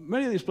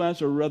many of these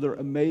plants are rather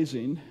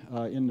amazing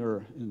in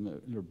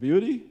their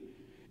beauty,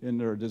 in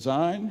their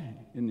design,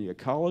 in the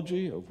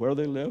ecology of where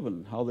they live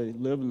and how they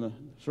live in the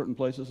certain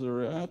places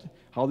they're at,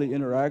 how they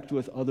interact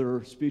with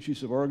other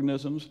species of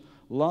organisms,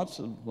 lots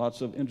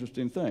of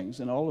interesting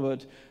things. And all of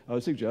it, I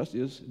would suggest,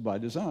 is by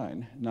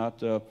design,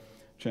 not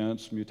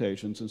chance,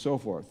 mutations, and so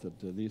forth.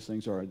 That these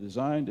things are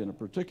designed in a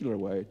particular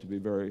way to be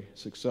very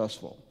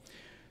successful.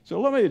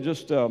 So let me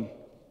just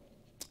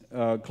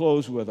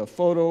close with a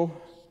photo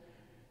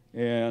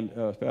and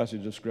a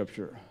passage of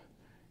Scripture.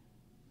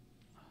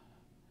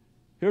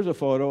 Here's a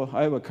photo.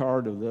 I have a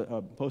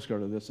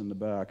postcard of this in the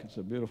back. It's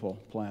a beautiful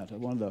plant,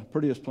 one of the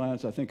prettiest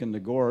plants, I think, in the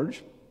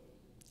gorge.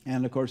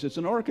 And of course, it's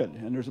an orchid,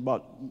 and there's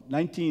about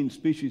 19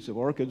 species of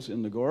orchids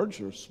in the gorge.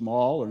 They're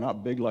small, they're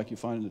not big like you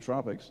find in the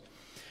tropics.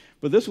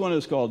 But this one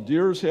is called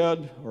deer's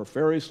head, or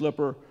fairy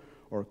slipper,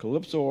 or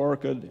calypso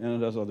orchid,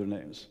 and it has other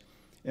names.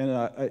 And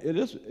it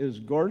is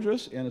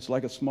gorgeous, and it's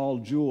like a small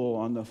jewel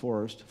on the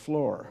forest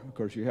floor. Of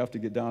course, you have to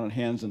get down on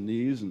hands and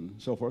knees and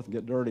so forth and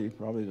get dirty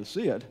probably to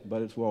see it,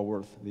 but it's well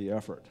worth the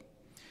effort.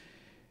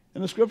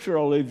 And the scripture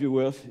I'll leave you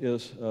with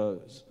is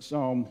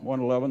Psalm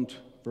 111,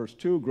 verse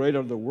 2, "Great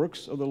are the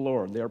works of the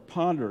Lord. They are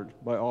pondered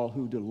by all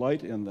who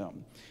delight in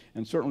them."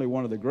 And certainly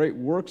one of the great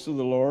works of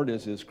the Lord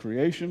is his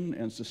creation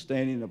and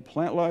sustaining of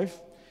plant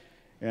life.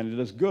 And it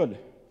is good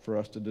for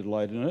us to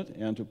delight in it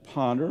and to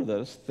ponder,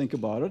 that is, think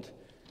about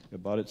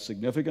its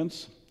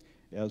significance,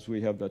 as we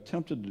have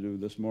attempted to do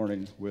this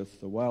morning with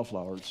the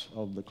wildflowers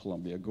of the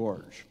Columbia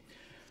Gorge.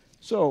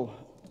 So,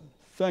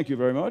 thank you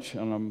very much,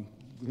 and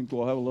I think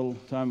we'll have a little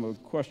time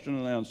of question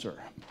and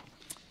answer.